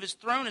foundation of his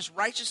throne is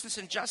righteousness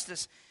and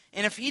justice.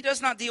 And if he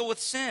does not deal with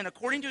sin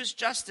according to his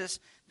justice,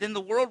 then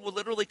the world will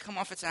literally come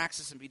off its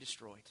axis and be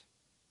destroyed.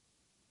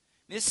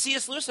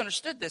 C.S. Lewis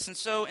understood this. And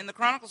so in the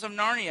Chronicles of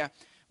Narnia,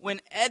 when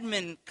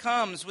Edmund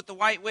comes with the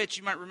White Witch,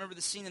 you might remember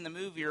the scene in the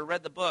movie or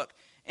read the book,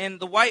 and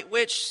the White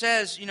Witch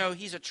says,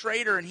 he's a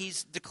traitor, and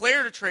he's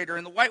declared a traitor,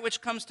 and the White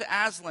Witch comes to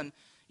Aslan,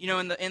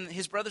 and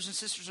his brothers and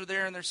sisters are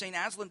there, and they're saying,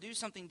 Aslan, do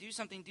something, do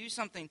something, do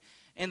something.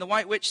 And the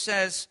White Witch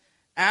says,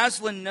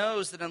 Aslan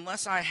knows that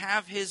unless I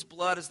have his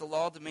blood as the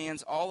law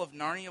demands, all of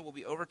Narnia will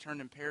be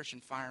overturned and perish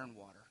in fire and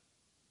water.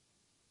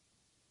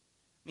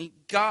 I mean,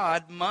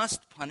 God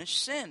must punish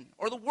sin,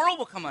 or the world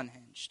will come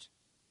unhinged.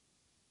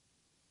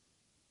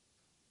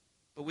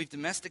 But we've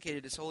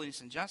domesticated his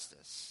holiness and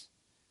justice.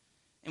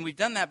 And we've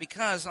done that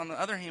because, on the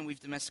other hand, we've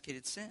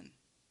domesticated sin.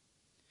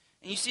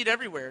 And you see it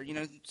everywhere.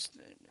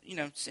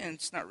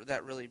 Sin's not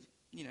that really,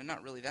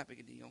 not really that big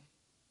a deal.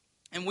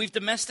 And we've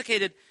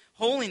domesticated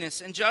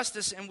holiness and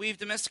justice, and we've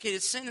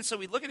domesticated sin. And so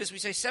we look at this, we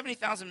say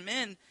 70,000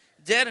 men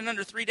dead in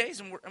under 3 days.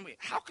 And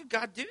how could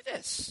God do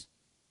this?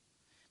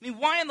 I mean,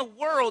 why in the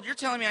world, you're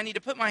telling me I need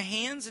to put my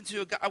hands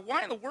into a God?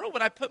 Why in the world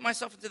would I put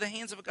myself into the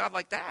hands of a God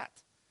like that?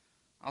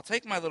 I'll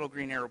take my little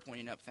green arrow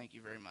pointing up, thank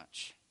you very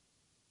much.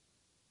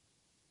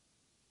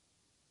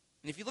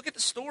 And if you look at the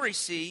story,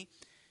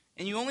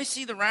 and you only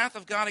see the wrath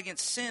of God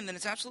against sin, then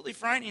it's absolutely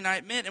frightening, I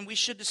admit, and we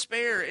should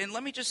despair. And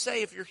let me just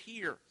say, if you're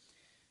here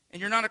and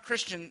you're not a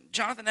Christian,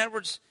 Jonathan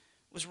Edwards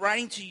was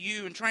writing to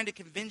you and trying to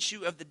convince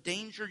you of the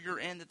danger you're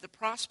in, that the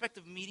prospect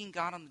of meeting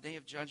God on the day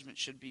of judgment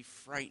should be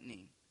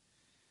frightening.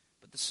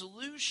 But the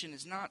solution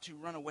is not to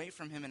run away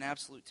from him in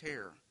absolute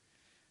terror.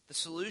 The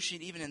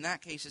solution, even in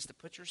that case, is to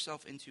put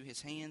yourself into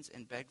his hands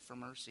and beg for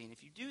mercy. And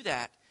if you do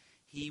that,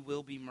 he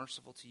will be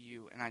merciful to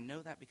you. And I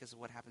know that because of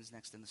what happens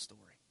next in the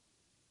story.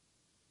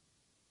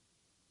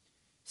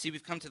 See,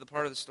 we've come to the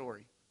part of the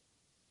story.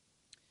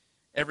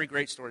 Every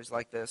great story is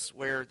like this,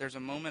 where there's a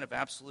moment of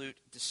absolute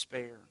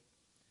despair.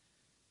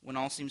 When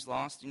all seems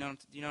lost. Do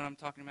you know what I'm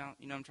talking about?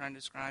 You know what I'm trying to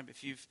describe?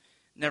 If you've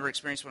never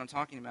experienced what I'm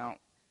talking about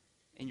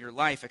in your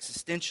life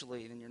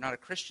existentially, then you're not a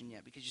Christian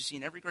yet. Because you see,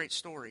 in every great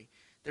story,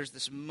 there's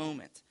this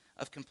moment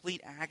of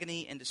complete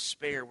agony and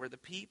despair where the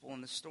people in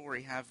the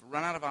story have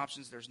run out of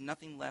options. There's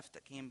nothing left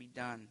that can be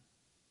done.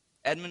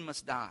 Edmund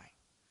must die,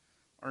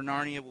 or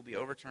Narnia will be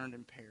overturned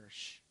and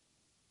perish.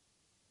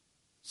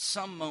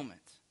 Some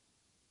moment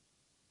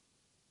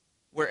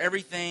where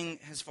everything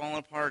has fallen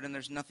apart and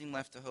there's nothing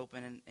left to hope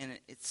in. And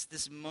it's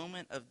this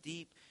moment of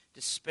deep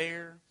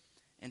despair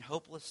and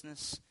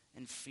hopelessness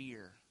and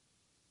fear.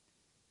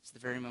 It's the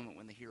very moment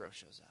when the hero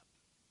shows up.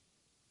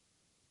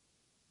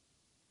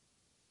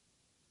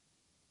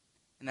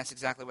 And that's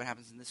exactly what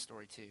happens in this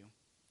story too.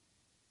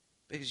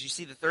 Because you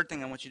see, the third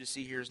thing I want you to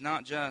see here is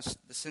not just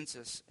the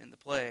census and the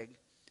plague,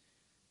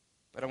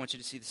 but I want you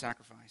to see the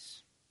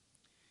sacrifice.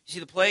 You see,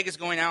 the plague is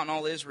going out in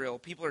all Israel.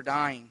 People are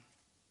dying.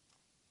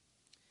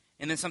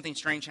 And then something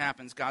strange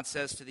happens. God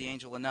says to the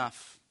angel,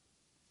 enough.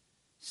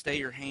 Stay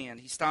your hand.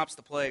 He stops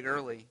the plague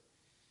early.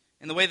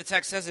 And the way the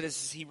text says it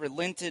is he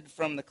relented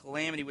from the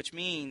calamity, which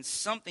means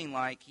something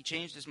like he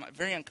changed his mind.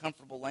 Very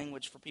uncomfortable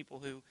language for people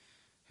who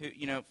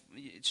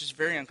it's just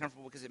very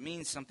uncomfortable because it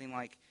means something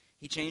like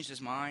he changed his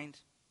mind,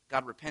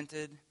 God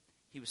repented,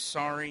 he was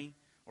sorry,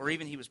 or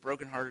even he was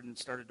brokenhearted and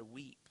started to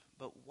weep.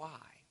 But why?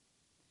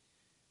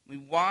 I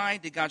mean, why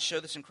did God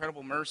show this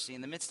incredible mercy in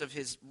the midst of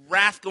his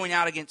wrath going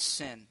out against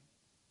sin?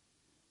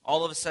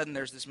 All of a sudden,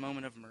 there's this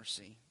moment of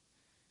mercy.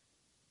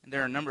 And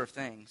there are a number of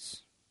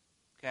things.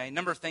 Okay, a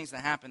number of things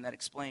that happen that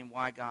explain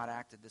why God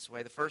acted this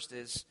way. The first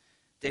is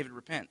David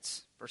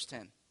repents, verse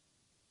 10.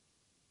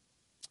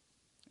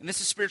 And this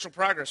is spiritual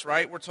progress,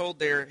 right? We're told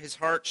there his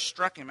heart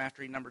struck him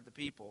after he numbered the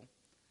people.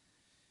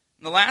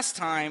 And the last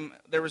time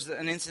there was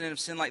an incident of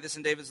sin like this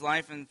in David's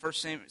life in 2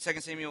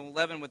 Samuel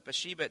 11 with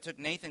Bathsheba, it took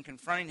Nathan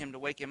confronting him to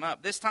wake him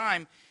up. This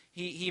time,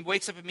 he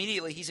wakes up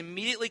immediately. He's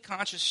immediately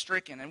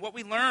conscience-stricken. And what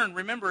we learn,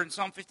 remember, in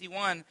Psalm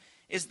 51,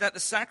 is that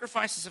the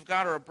sacrifices of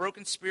God are a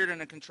broken spirit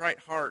and a contrite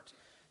heart.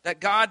 That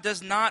God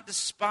does not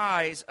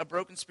despise a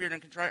broken spirit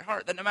and contrite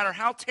heart. That no matter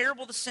how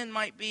terrible the sin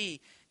might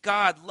be,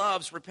 God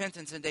loves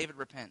repentance, and David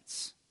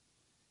repents.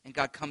 And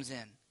God comes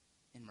in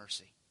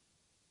mercy.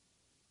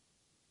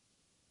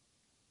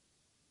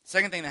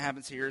 Second thing that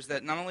happens here is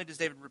that not only does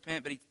David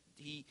repent, but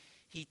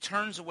he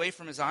turns away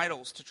from his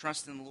idols to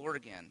trust in the Lord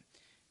again.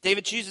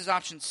 David chooses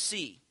option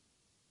C,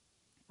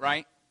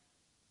 right?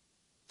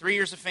 3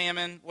 years of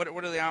famine. What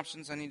are the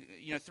options?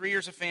 3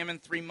 years of famine,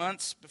 3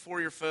 months before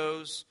your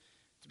foes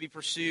to be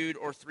pursued,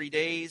 or 3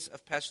 days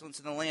of pestilence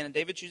in the land. And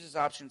David chooses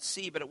option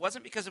C, but it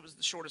wasn't because it was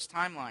the shortest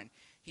timeline.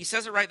 He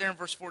says it right there in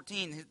verse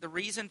 14. The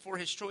reason for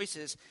his choice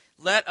is,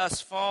 let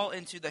us fall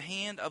into the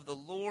hand of the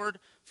Lord,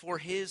 for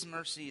his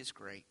mercy is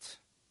great.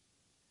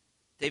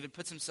 David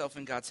puts himself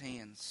in God's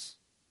hands,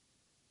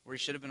 where he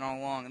should have been all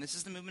along. And this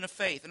is the movement of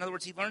faith. In other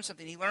words, he learns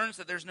something. He learns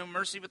that there's no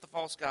mercy with the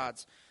false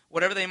gods,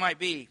 whatever they might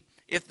be.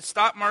 If the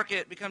stock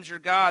market becomes your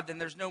god, then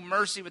there's no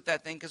mercy with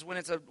that thing, because when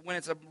it's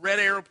a red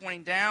arrow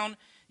pointing down,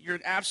 you're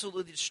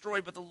absolutely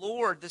destroyed. But the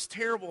Lord, this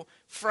terrible,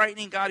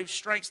 frightening God who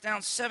strikes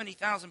down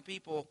 70,000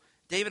 people,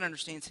 David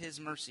understands his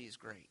mercy is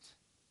great.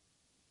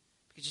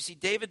 Because you see,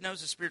 David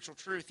knows a spiritual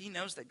truth. He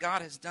knows that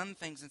God has done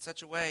things in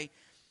such a way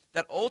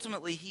that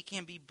ultimately he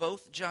can be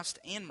both just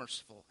and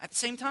merciful at the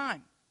same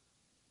time.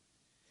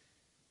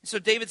 And so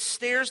David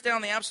stares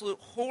down the absolute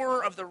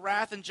horror of the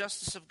wrath and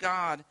justice of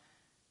God.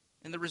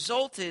 And the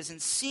result is,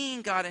 in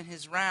seeing God in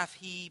his wrath,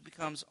 he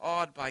becomes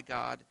awed by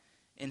God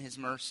in his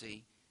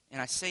mercy.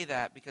 And I say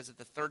that because of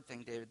the third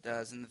thing David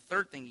does. And the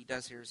third thing he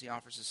does here is he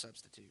offers a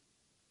substitute.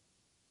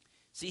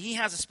 See, he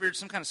has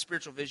some kind of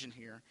spiritual vision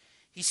here.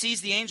 He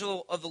sees the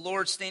angel of the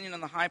Lord standing on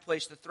the high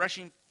place, the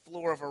threshing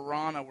floor of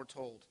Araunah, we're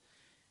told.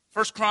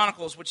 First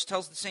Chronicles, which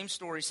tells the same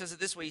story, says it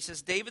this way. He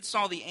says, David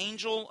saw the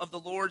angel of the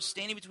Lord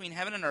standing between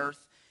heaven and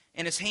earth,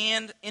 and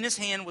in his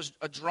hand was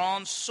a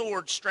drawn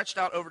sword stretched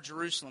out over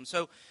Jerusalem.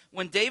 So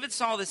when David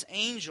saw this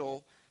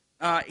angel,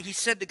 he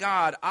said to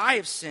God, I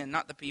have sinned,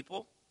 not the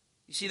people.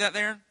 You see that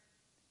there?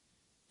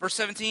 Verse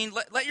 17,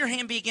 let your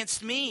hand be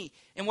against me.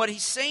 And what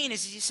he's saying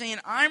is, he's saying,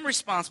 I'm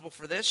responsible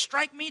for this.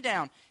 Strike me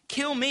down.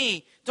 Kill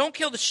me. Don't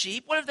kill the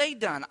sheep. What have they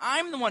done?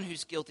 I'm the one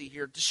who's guilty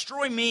here.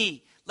 Destroy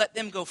me. Let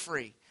them go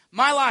free.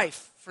 My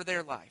life for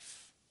their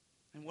life.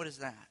 And what is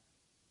that?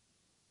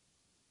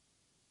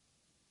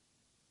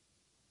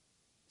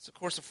 It's, of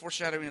course, a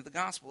foreshadowing of the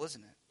gospel,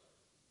 isn't it?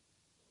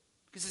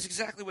 Because it's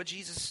exactly what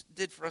Jesus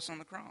did for us on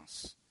the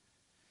cross.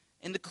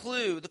 And the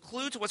clue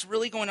to what's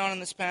really going on in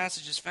this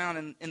passage is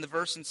found in the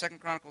verse in 2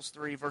 Chronicles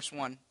 3, verse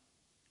 1,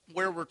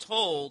 where we're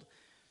told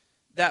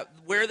that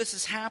where this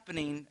is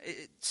happening,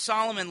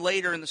 Solomon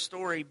later in the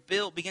story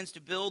begins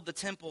to build the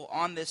temple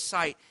on this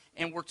site.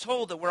 And we're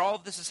told that where all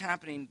of this is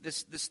happening,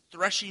 this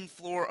threshing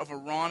floor of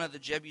Araunah the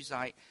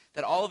Jebusite,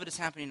 that all of it is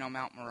happening on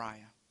Mount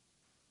Moriah.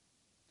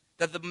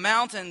 That the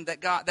mountain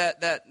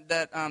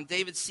that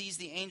David sees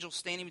the angel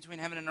standing between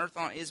heaven and earth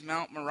on is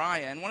Mount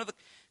Moriah. And one of the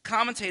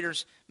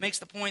commentators makes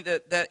the point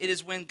that it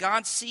is when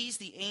God sees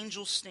the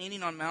angel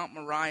standing on Mount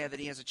Moriah that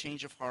he has a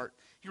change of heart.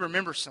 He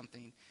remembers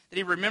something. That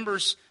he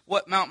remembers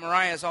what Mount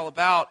Moriah is all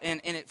about, and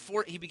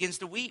he begins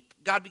to weep.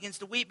 God begins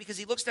to weep because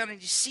he looks down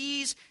and he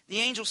sees the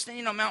angel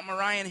standing on Mount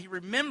Moriah, and he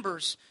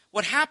remembers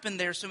what happened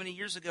there so many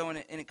years ago, and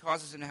it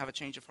causes him to have a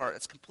change of heart.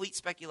 It's complete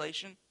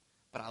speculation,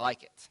 but I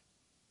like it.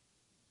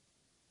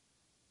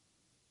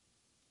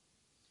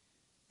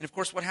 And of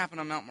course, what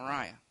happened on Mount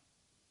Moriah?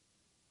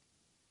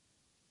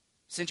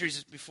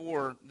 Centuries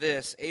before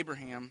this,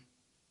 Abraham,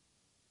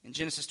 in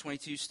Genesis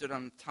 22, stood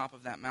on top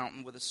of that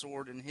mountain with a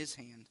sword in his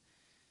hand,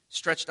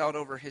 stretched out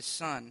over his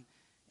son.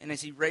 And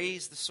as he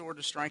raised the sword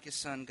to strike his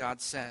son,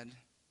 God said,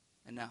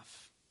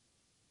 enough.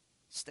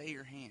 Stay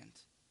your hand.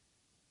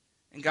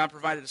 And God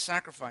provided a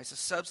sacrifice, a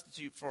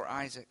substitute for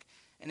Isaac.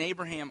 And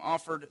Abraham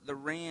offered the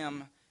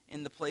ram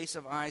in the place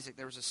of Isaac.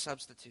 There was a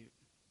substitute.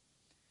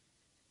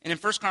 And in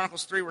 1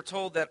 Chronicles 3, we're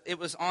told that it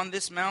was on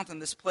this mountain,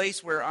 this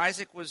place where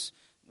Isaac was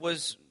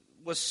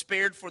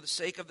spared for the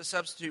sake of the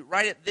substitute,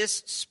 right at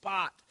this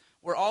spot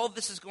where all of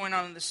this is going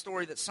on in this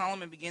story, that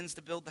Solomon begins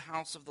to build the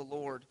house of the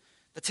Lord,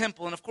 the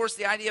temple. And of course,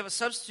 the idea of a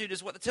substitute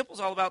is what the temple is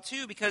all about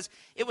too, because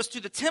it was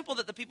to the temple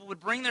that the people would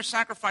bring their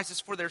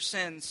sacrifices for their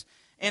sins.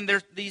 And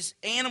these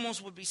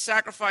animals would be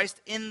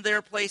sacrificed in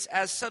their place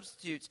as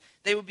substitutes.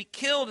 They would be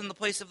killed in the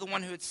place of the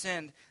one who had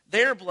sinned,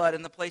 their blood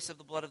in the place of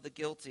the blood of the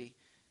guilty.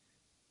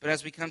 But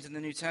as we come to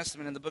the New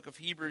Testament in the book of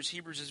Hebrews,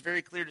 Hebrews is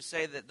very clear to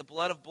say that the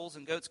blood of bulls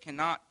and goats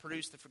cannot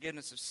produce the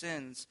forgiveness of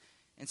sins.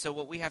 And so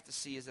what we have to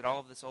see is that all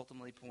of this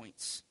ultimately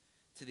points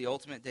to the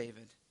ultimate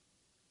David,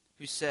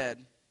 who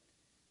said,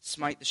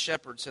 "Smite the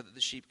shepherd so that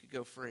the sheep could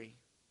go free."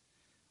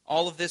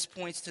 All of this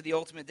points to the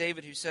ultimate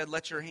David, who said,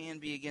 "Let your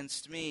hand be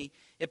against me."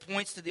 It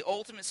points to the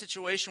ultimate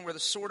situation where the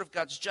sword of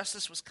God's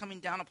justice was coming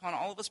down upon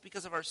all of us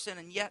because of our sin,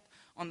 and yet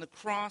on the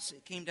cross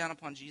it came down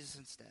upon Jesus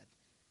instead.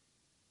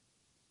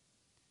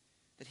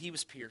 That he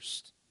was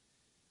pierced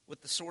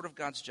with the sword of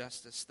God's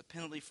justice, the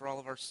penalty for all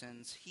of our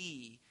sins.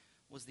 He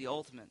was the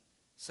ultimate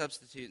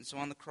substitute. And so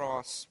on the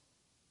cross,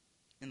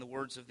 in the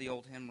words of the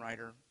old hymn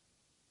writer,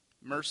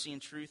 mercy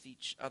and truth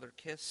each other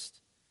kissed,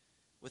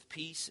 with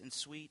peace and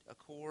sweet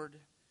accord,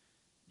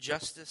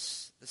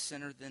 justice the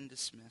sinner then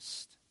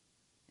dismissed,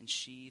 and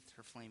sheathed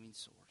her flaming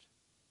sword.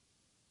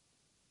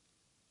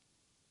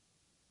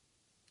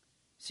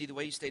 See, the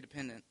way you stay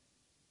dependent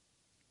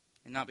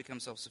and not become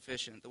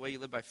self-sufficient, the way you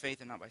live by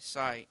faith and not by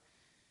sight,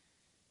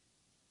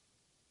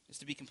 is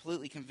to be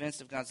completely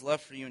convinced of God's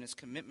love for you and his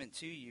commitment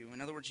to you.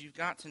 In other words, you've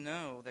got to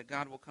know that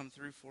God will come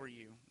through for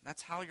you.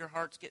 That's how your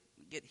hearts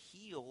get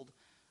healed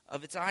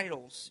of its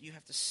idols. You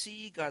have to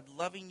see God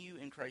loving you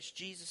in Christ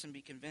Jesus and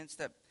be convinced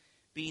that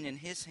being in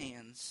his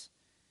hands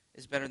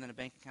is better than a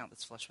bank account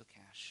that's flush with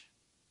cash.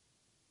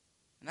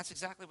 And that's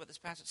exactly what this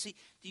passage... See,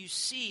 do you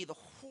see the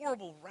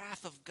horrible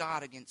wrath of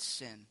God against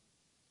sin?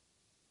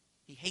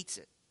 He hates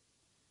it.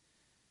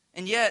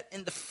 And yet,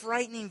 in the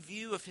frightening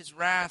view of his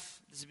wrath,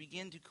 does it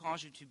begin to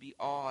cause you to be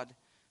awed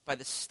by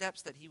the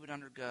steps that he would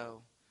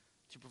undergo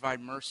to provide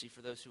mercy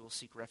for those who will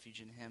seek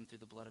refuge in him through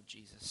the blood of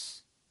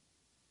Jesus?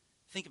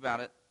 Think about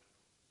it.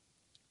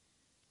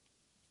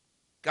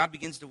 God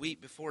begins to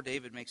weep before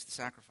David makes the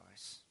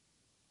sacrifice.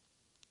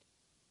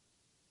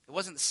 It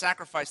wasn't the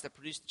sacrifice that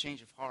produced the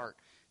change of heart.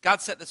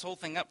 God set this whole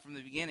thing up from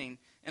the beginning,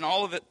 and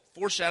all of it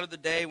foreshadowed the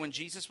day when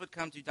Jesus would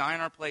come to die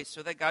in our place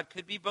so that God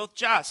could be both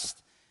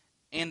just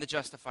and the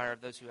justifier of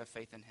those who have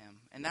faith in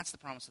him. And that's the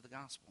promise of the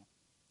gospel.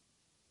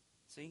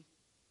 See?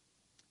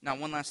 Now,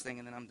 one last thing,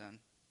 and then I'm done.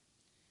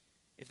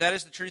 If that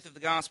is the truth of the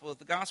gospel, if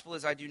the gospel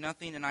is I do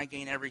nothing and I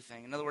gain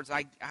everything. In other words,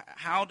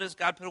 how does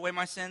God put away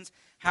my sins?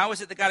 How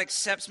is it that God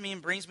accepts me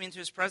and brings me into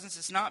his presence?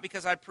 It's not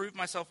because I prove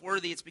myself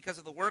worthy. It's because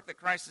of the work that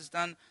Christ has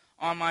done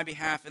on my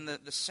behalf and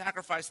the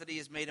sacrifice that he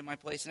has made in my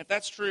place. And if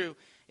that's true,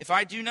 if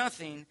I do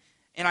nothing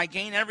and I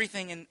gain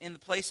everything in the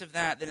place of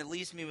that, then it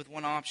leaves me with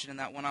one option, and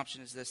that one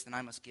option is this: then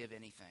I must give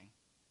anything.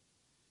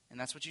 And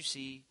that's what you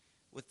see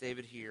with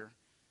David here,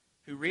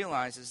 who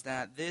realizes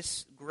that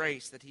this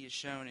grace that he has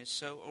shown is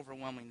so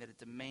overwhelming that it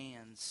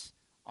demands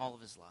all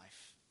of his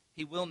life.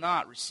 He will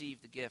not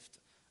receive the gift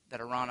that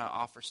Araunah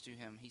offers to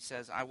him. He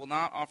says, I will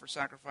not offer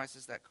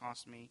sacrifices that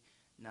cost me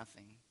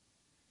nothing.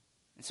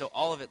 And so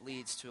all of it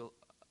leads to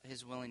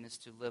his willingness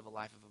to live a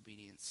life of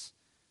obedience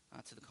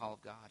to the call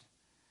of God.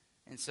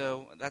 And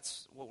so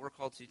that's what we're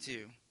called to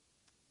too.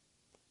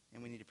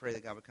 And we need to pray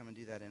that God would come and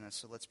do that in us.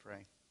 So let's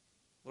pray.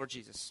 Lord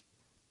Jesus,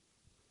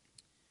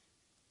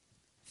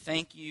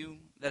 thank you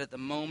that at the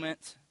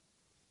moment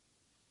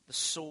the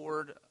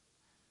sword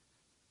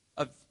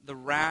of the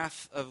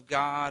wrath of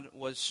God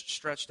was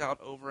stretched out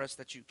over us,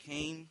 that you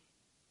came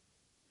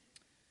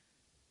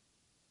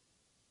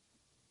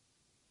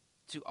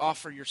to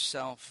offer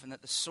yourself, and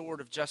that the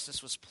sword of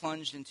justice was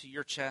plunged into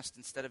your chest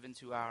instead of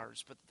into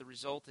ours. But the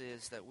result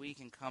is that we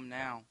can come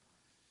now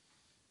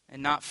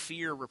and not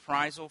fear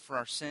reprisal for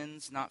our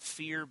sins, not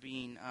fear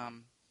being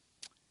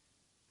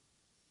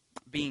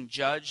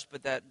judged,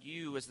 but that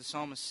you, as the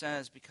psalmist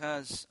says,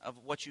 because of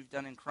what you've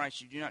done in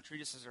Christ, you do not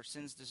treat us as our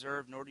sins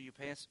deserve, nor do you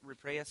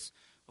repay us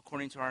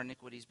according to our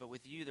iniquities. But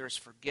with you there is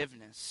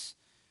forgiveness,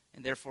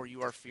 and therefore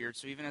you are feared.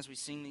 So even as we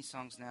sing these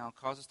songs now,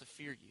 cause us to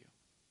fear you,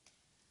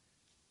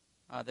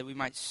 that we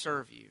might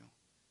serve you,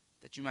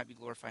 that you might be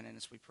glorified in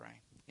us, we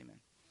pray. Amen.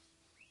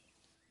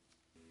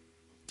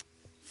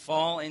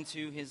 Fall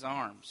into his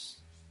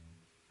arms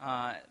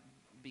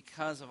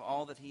because of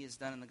all that he has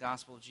done in the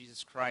gospel of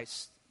Jesus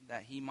Christ,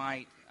 that he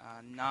might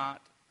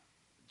not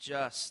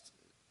just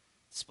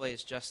display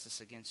his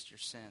justice against your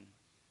sin,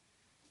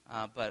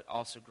 but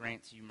also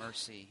grant you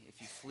mercy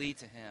if you flee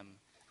to him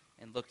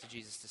and look to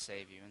Jesus to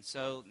save you. And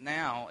so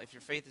now, if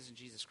your faith is in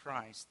Jesus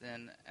Christ,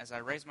 then as I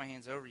raise my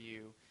hands over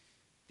you,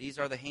 these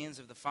are the hands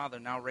of the Father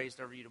now raised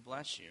over you to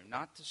bless you,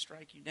 not to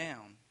strike you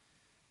down,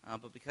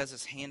 but because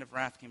his hand of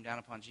wrath came down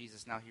upon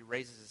Jesus, now he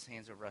raises his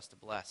hands over us to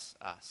bless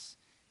us.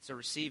 So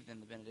receive then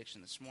the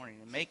benediction this morning,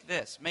 and make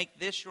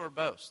this your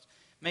boast.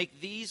 Make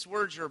these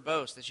words your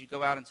boast as you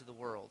go out into the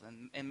world,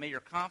 and may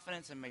your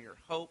confidence and may your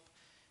hope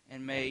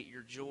and may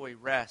your joy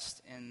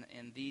rest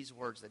in these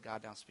words that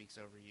God now speaks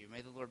over you.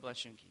 May the Lord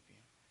bless you and keep you.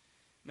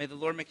 May the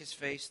Lord make his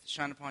face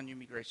shine upon you and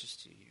be gracious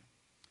to you.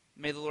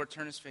 May the Lord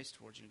turn his face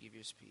towards you and give you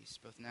his peace,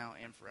 both now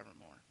and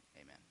forevermore.